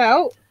correction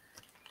belt.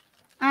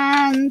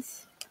 And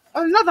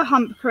another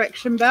hump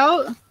correction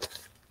belt.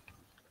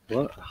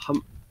 What? A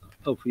hump?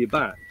 Oh, for your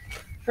back?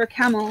 For a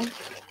camel.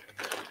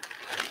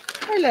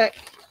 Oh, look.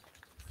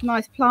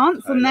 Nice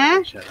plants on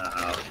there. Check that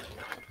out.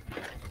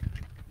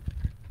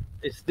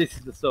 This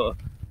is the sort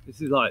of, this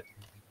is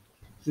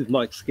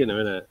Mike Skinner,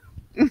 isn't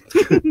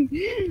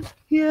it?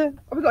 Yeah.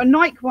 Oh, we've got a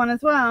Nike one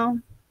as well.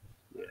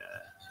 Yeah.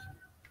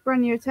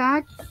 Brand new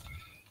tag.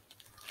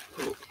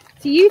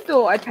 So you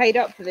thought I paid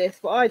up for this,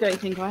 but I don't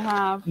think I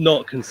have.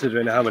 Not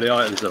considering how many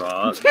items there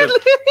are. There's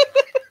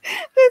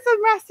a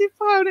massive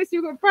pile next to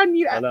you. We've got a brand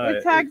new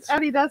tagged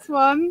Adidas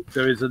one.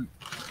 There is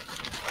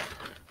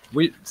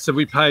we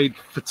paid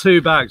for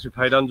 2 bags, we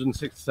paid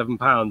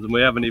 £167 and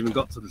we haven't even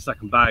got to the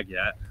second bag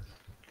yet.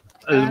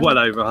 There's well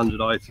over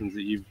 100 items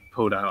that you've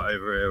pulled out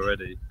over here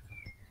already.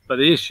 But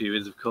the issue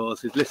is, of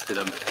course, he's listed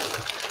them.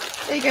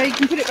 There you go, you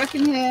can put it back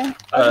in here.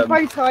 There's a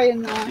bow tie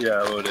in there.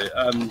 Yeah, I will do.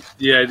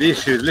 Yeah, the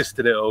issue is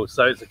listing it all,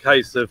 so it's a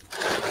case of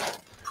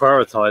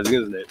prioritising,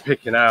 isn't it?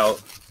 Picking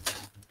out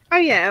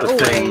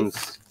picking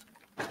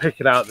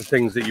out the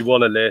things that you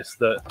want to list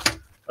that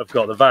have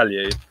got the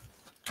value.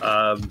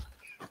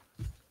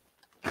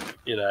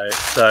 You know,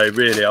 so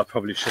really I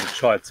probably should have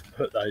tried to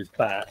put those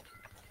back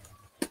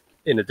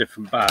in a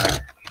different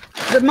bag.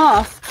 The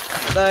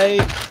masks though,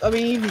 I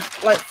mean,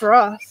 like for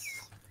us.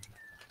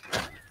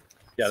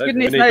 Yeah, I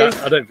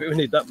don't think we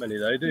need that many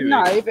though, do we?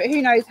 No, but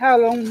who knows how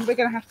long we're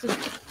going to have to.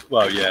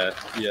 Well, yeah.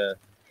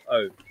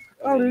 Oh,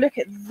 look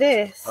at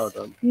this. Hold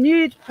on.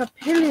 Nude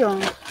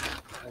papillon.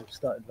 I've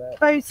started there.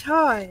 Bow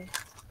tie.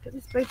 Look at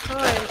this bow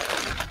tie.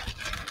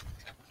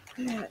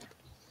 Yeah.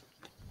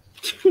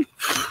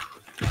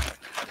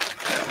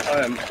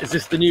 Is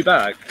this the new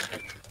bag?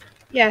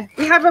 Yeah,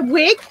 we have a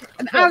wig,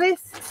 an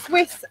Alice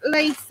Swiss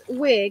lace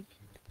wig.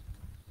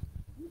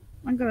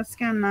 I'm going to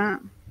scan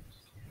that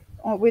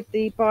with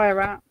the buyer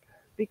app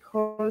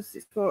because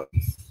it's got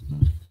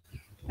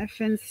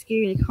FN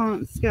SKU and you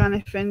can't scan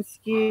FN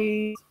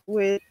SKUs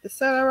with the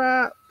seller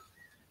app.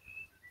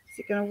 Is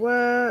it going to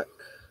work?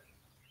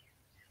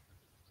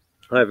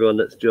 Hi everyone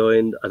that's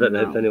joined. I don't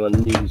know if anyone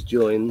new's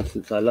joined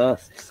since I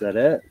last said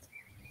it.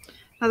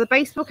 Now the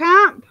Facebook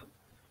app.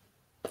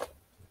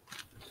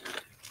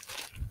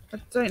 I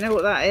don't know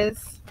what that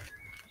is.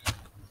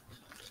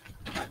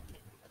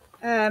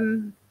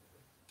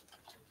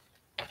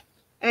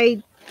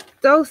 A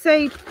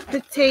Dulce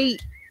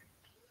Petite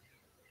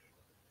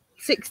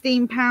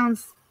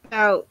 £16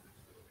 belt.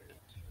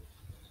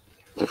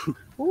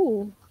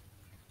 Ooh.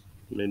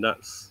 I mean,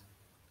 that's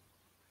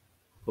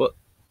what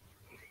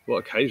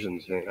occasion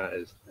do you think that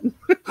is?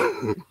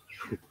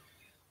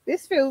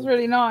 This feels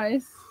really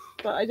nice,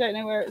 but I don't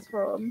know where it's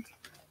from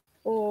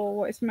or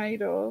what it's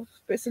made of.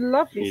 But it's a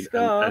lovely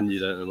scarf. And you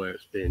don't know where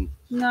it's been.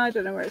 No, I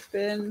don't know where it's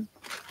been.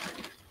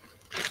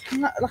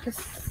 Not like a.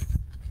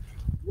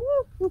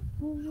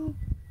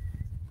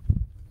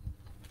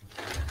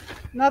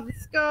 Another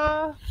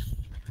scarf.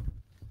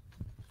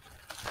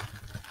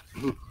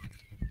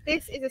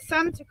 This is a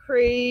Santa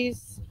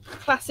Cruz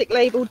classic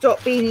label dot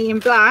beanie in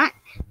black.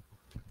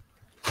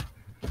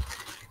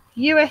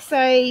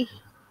 USA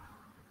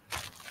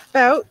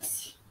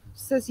belt.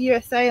 Says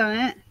USA on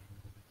it.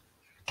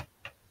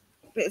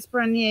 But it's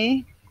brand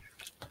new.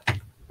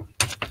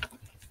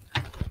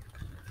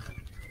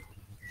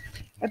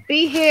 A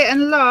Be Here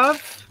and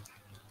Love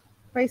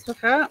Facebook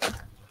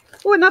hat.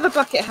 Oh, another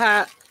bucket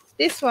hat.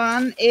 This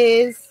one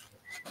is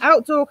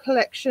Outdoor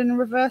Collection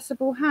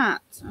reversible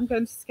hat. I'm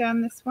going to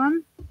scan this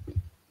one.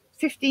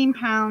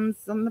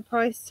 £15 on the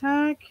price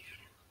tag.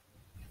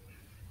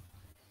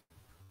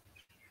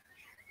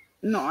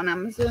 Not on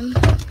Amazon.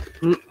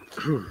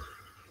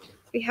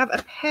 We have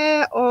a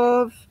pair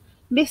of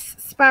Miss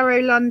Sparrow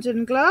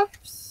London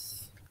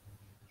gloves.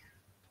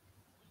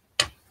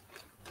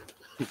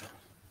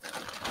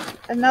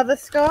 Another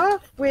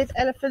scarf with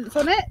elephants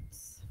on it.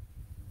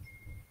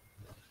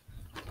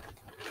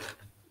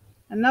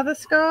 Another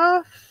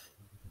scarf.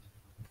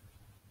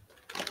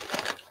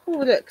 Oh,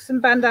 look, some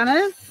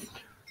bandanas.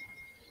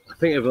 I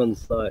think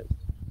everyone's lost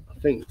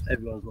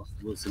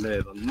the will to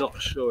live. I'm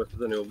not sure if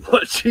there's anyone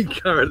watching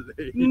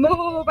currently.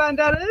 More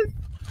bandanas.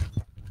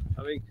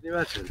 I mean, can you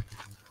imagine?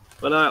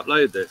 When I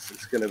upload this,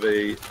 it's going to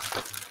be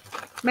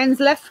men's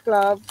left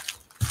glove.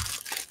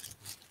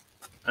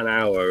 An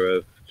hour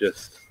of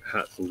just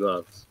hats and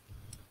gloves.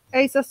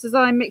 ASOS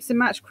Design Mix and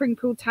Match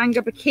Crinkled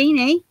Tanga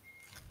Bikini.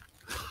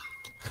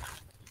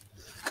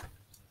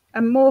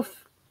 A more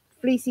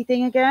fleecy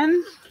thing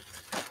again.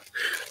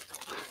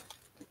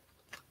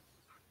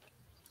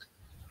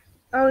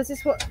 Oh, is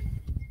this what?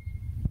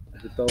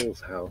 The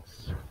doll's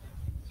house.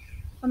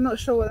 I'm not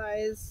sure what that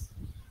is.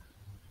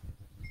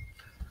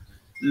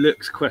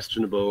 Looks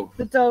questionable.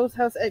 The Doll's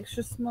House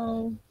extra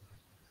small.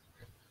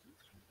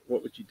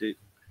 What would you do?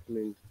 I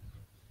mean,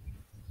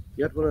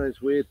 you had one of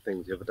those weird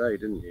things the other day,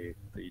 didn't you?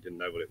 That you didn't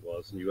know what it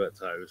was, and you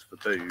worked out it was for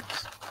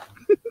boobs.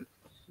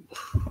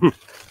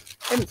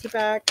 Empty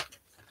bag.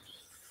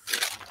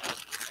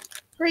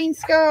 Green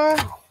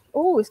scarf.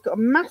 Oh, it's got a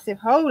massive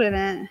hole in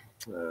it.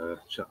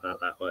 Shut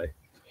that way.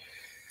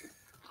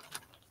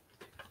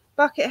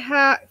 Bucket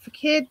hat for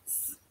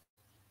kids.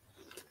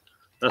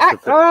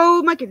 That's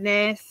Oh my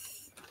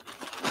goodness.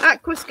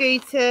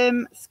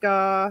 Aquascutum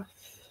scarf.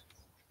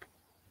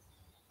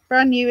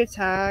 Brand new with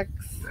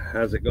tags.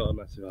 Has it got a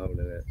massive hole in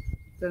it?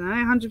 Don't know,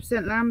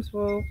 100% lamb's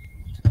wool.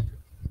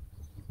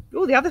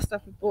 All the other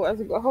stuff we bought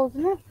hasn't got holes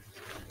in it.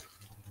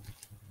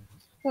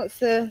 What's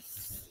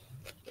this?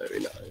 Very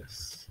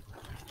nice.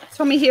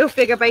 Tommy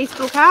Hilfiger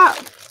baseball cap.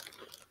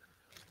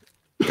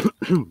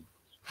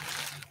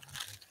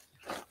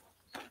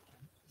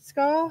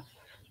 Scarf.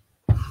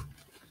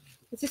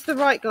 Is this the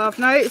right glove?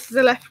 No, it's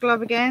the left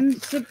glove again.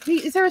 So,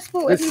 is there a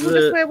sport where people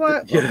just wear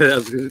work? Yeah,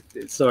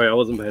 sorry, I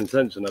wasn't paying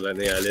attention. I don't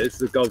think earlier. It's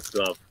a golf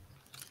glove.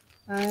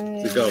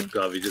 It's a golf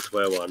glove. You just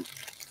wear one.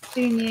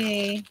 Who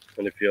knew?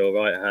 And if you're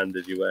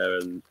right-handed, you wear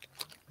a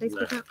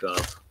Baseball left cap.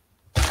 glove,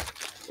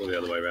 or the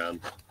other way around.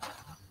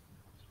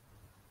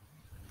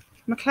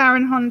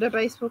 McLaren Honda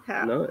baseball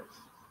cap. Nice.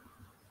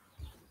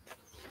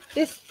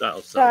 This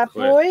That'll sell bad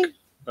quick. boy.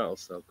 That'll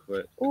sell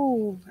quick.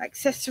 Oh,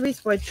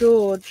 accessories by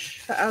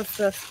George. That has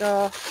the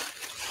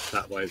scarf.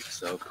 That won't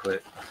sell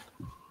quick.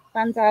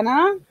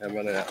 Bandana. I'm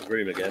running out of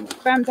room again.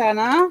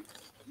 Bandana.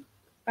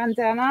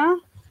 Bandana.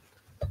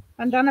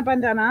 Bandana,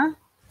 bandana.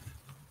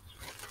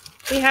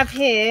 We have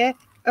here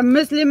a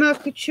Muslim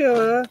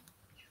couture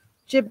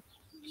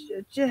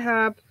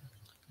jihab.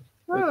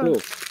 Oh,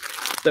 cool.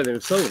 Don't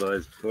even sold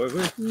those before,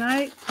 have we?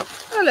 No.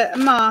 Oh, look, a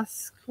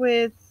mask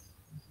with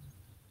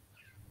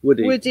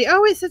Woody.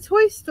 Oh, it's a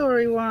Toy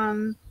Story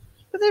one.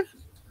 But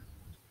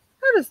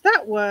how does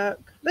that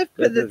work? They've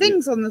put the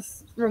things on the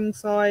wrong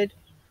side.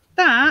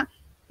 That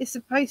is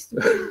supposed to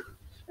be.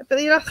 But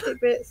the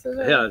elastic bits are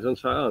there. Yeah, it's on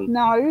try it on.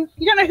 No.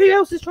 You don't know who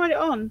else has tried it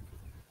on.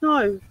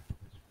 No.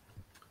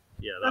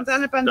 Yeah,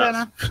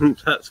 Bandana.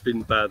 That's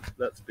been bad.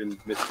 That's been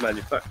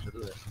mismanufactured,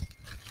 isn't it?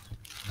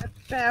 A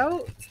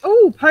belt.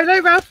 Oh,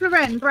 Polo Ralph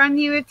Lauren, brand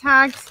new with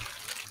tags.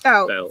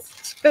 Belt.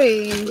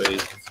 Spoon.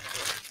 Sweet.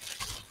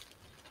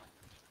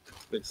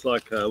 It's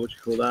like what do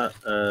you call that?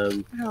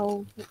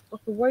 Oh,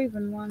 like a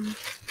woven one.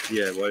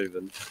 Yeah,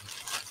 woven.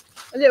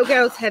 A little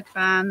girl's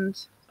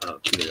headband. Oh,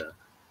 give me that.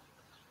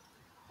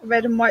 A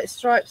red and white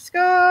striped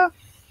scarf.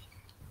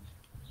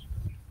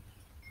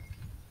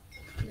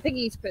 I think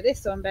you need to put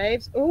this on,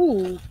 babes.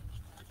 Oh,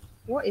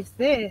 what is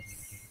this?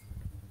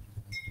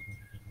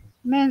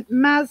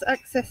 Maz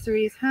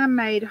accessories,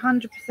 handmade,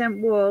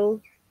 100%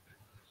 wool.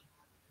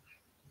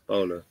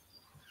 Bowler.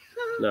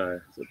 No,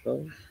 is it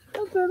bowler?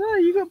 I don't know.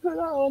 You got to put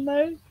that on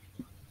though.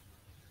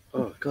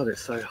 Oh God,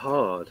 it's so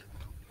hard.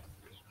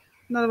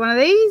 Another one of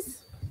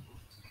these.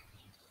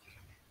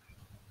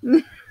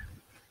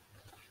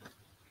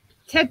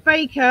 Ted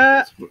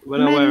Baker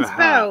When I wear a men's hat,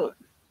 belt.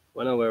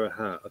 when I wear a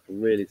hat, I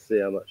can really see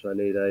how much I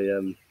need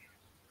a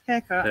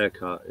Haircut.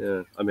 haircut.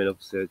 Yeah, I mean,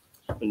 obviously,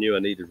 I knew I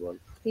needed one.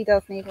 He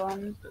does need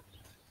one.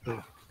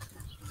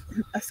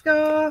 A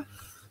scarf.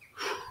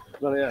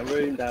 Running out of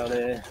room down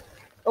here.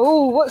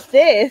 Oh, what's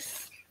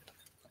this?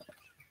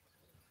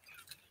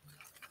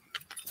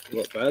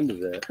 What brand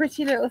is it?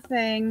 Pretty little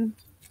thing.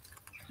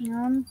 Hang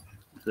on.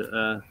 Is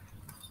it,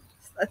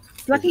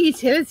 It's like a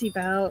utility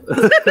belt.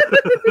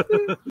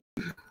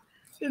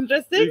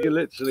 Interesting. you can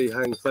literally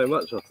hang so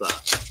much off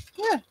that.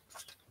 Yeah.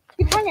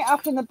 You can hang it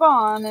up in the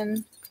barn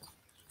and...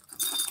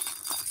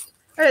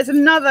 Oh, it's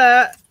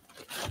another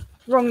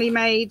wrongly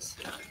made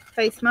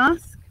face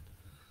mask.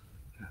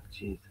 Oh,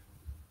 jeez.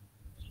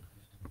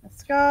 A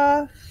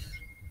scarf.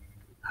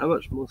 How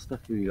much more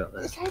stuff have you got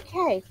there? It's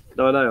okay.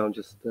 No, I know. I'm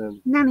just.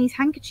 Nanny's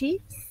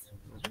handkerchiefs.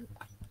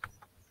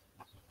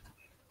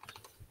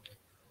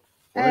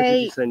 Why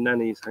did you say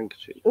nanny's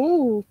handkerchief?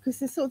 Oh, because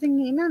the sort of thing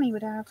that your nanny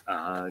would have.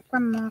 Ah, okay.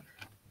 Grandma.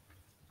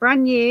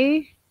 Brand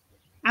new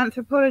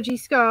anthropology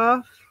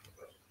scarf,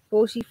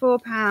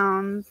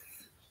 £44.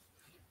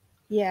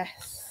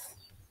 Yes.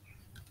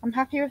 I'm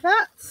happy with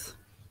that.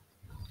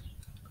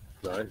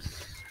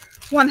 Nice.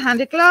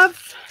 One-handed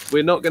glove.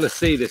 We're not going to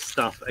see this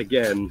stuff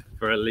again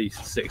for at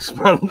least 6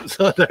 months,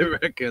 I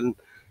don't reckon,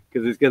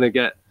 because it's going to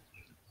get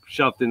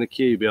shoved in the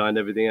queue behind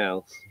everything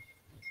else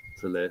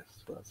to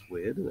list. Well, that's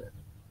weird, isn't it?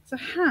 It's a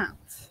hat.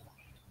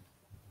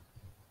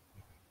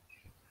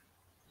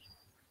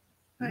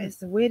 That is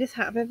the weirdest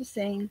hat I've ever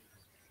seen.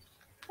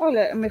 Oh,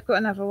 look, and we've got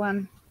another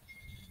one.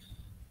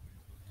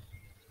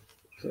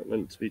 Is that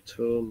meant to be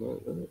torn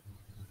like that?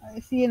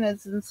 It's the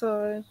innards and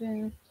sides.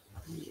 Yeah.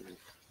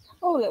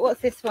 Oh, look,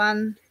 what's this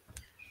one?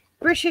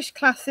 British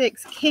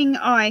Classics King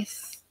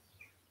Ice.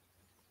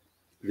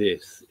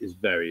 This is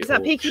very. Is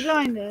that Peaky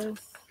Blinders?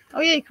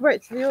 Oh, yeah, you can wear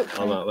it to the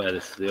auction. I might wear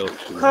this to the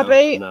auction.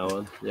 Cobby. Now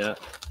on, yeah.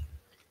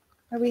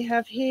 We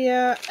have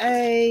here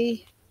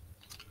a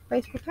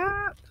baseball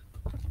cap,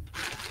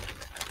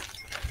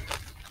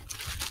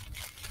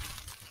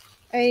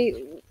 I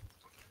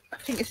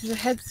think this is a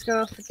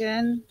headscarf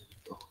again.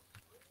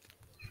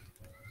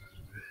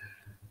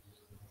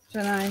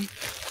 Don't know.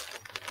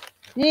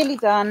 Nearly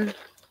done.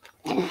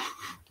 An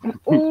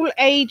all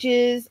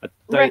ages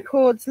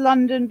records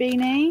London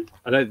beanie.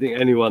 I don't think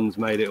anyone's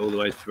made it all the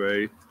way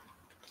through.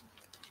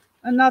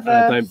 Another.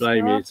 I don't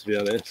blame you, to be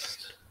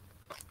honest.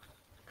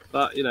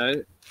 But you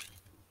know,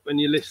 when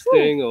you're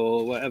listing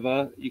or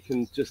whatever, you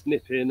can just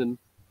nip in and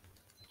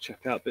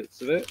check out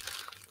bits of it.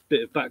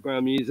 Bit of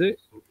background music,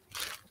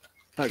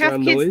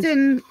 background Kath noise.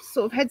 Kidston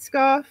sort of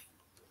headscarf,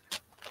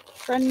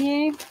 brand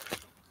new.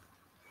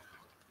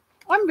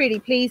 I'm really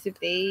pleased with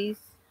these.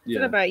 Yeah.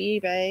 What about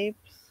you, babes?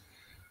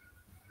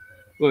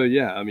 Well,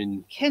 yeah, I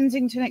mean,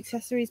 Kensington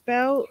accessories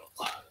belt.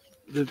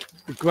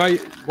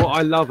 What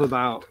I love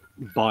about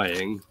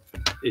buying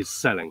is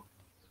selling.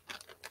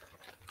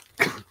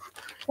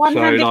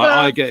 One-handed so like,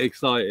 glove. I get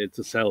excited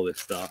to sell this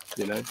stuff,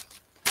 you know,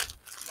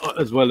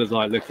 as well as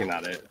like looking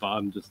at it. But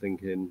I'm just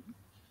thinking,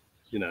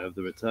 you know, of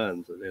the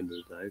returns at the end of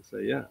the day. So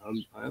yeah,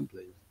 I am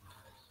pleased.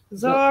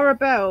 Zara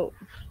belt.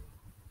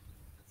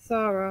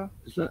 Zara.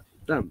 Is that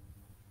damn?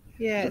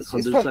 Yeah, Is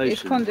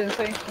it's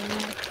condensation.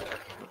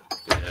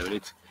 Yeah, we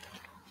need to.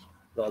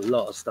 Got a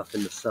lot of stuff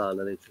in the sun.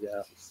 I need to get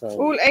out the sun.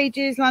 All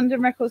ages London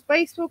Records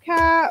baseball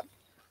cap.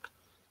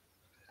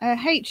 A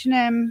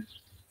H&M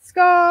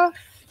scarf.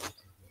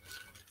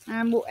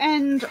 And we'll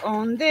end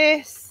on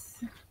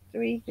this. Do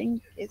we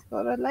think it's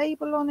got a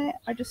label on it?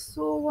 I just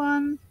saw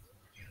one.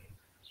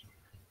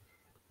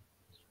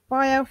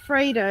 By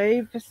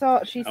Alfredo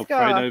Versace scarf.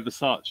 Alfredo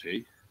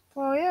Versace?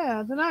 Well, yeah,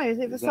 I don't know. Is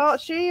it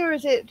Versace or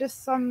is it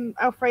just some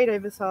Alfredo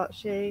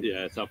Versace?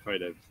 Yeah, it's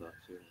Alfredo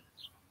Versace.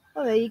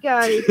 Oh, there you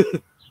go.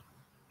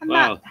 And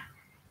wow,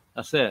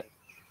 that's it.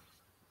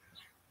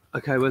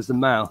 Okay, where's the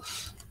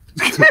mouse?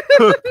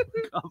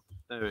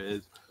 There it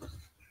is.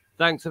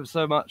 Thanks ever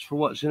so much for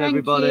watching,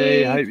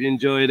 everybody. I hope you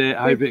enjoyed it.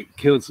 I hope it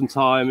killed some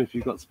time if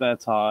you've got spare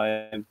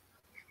time.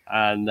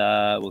 And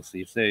we'll see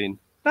you soon.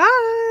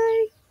 Bye.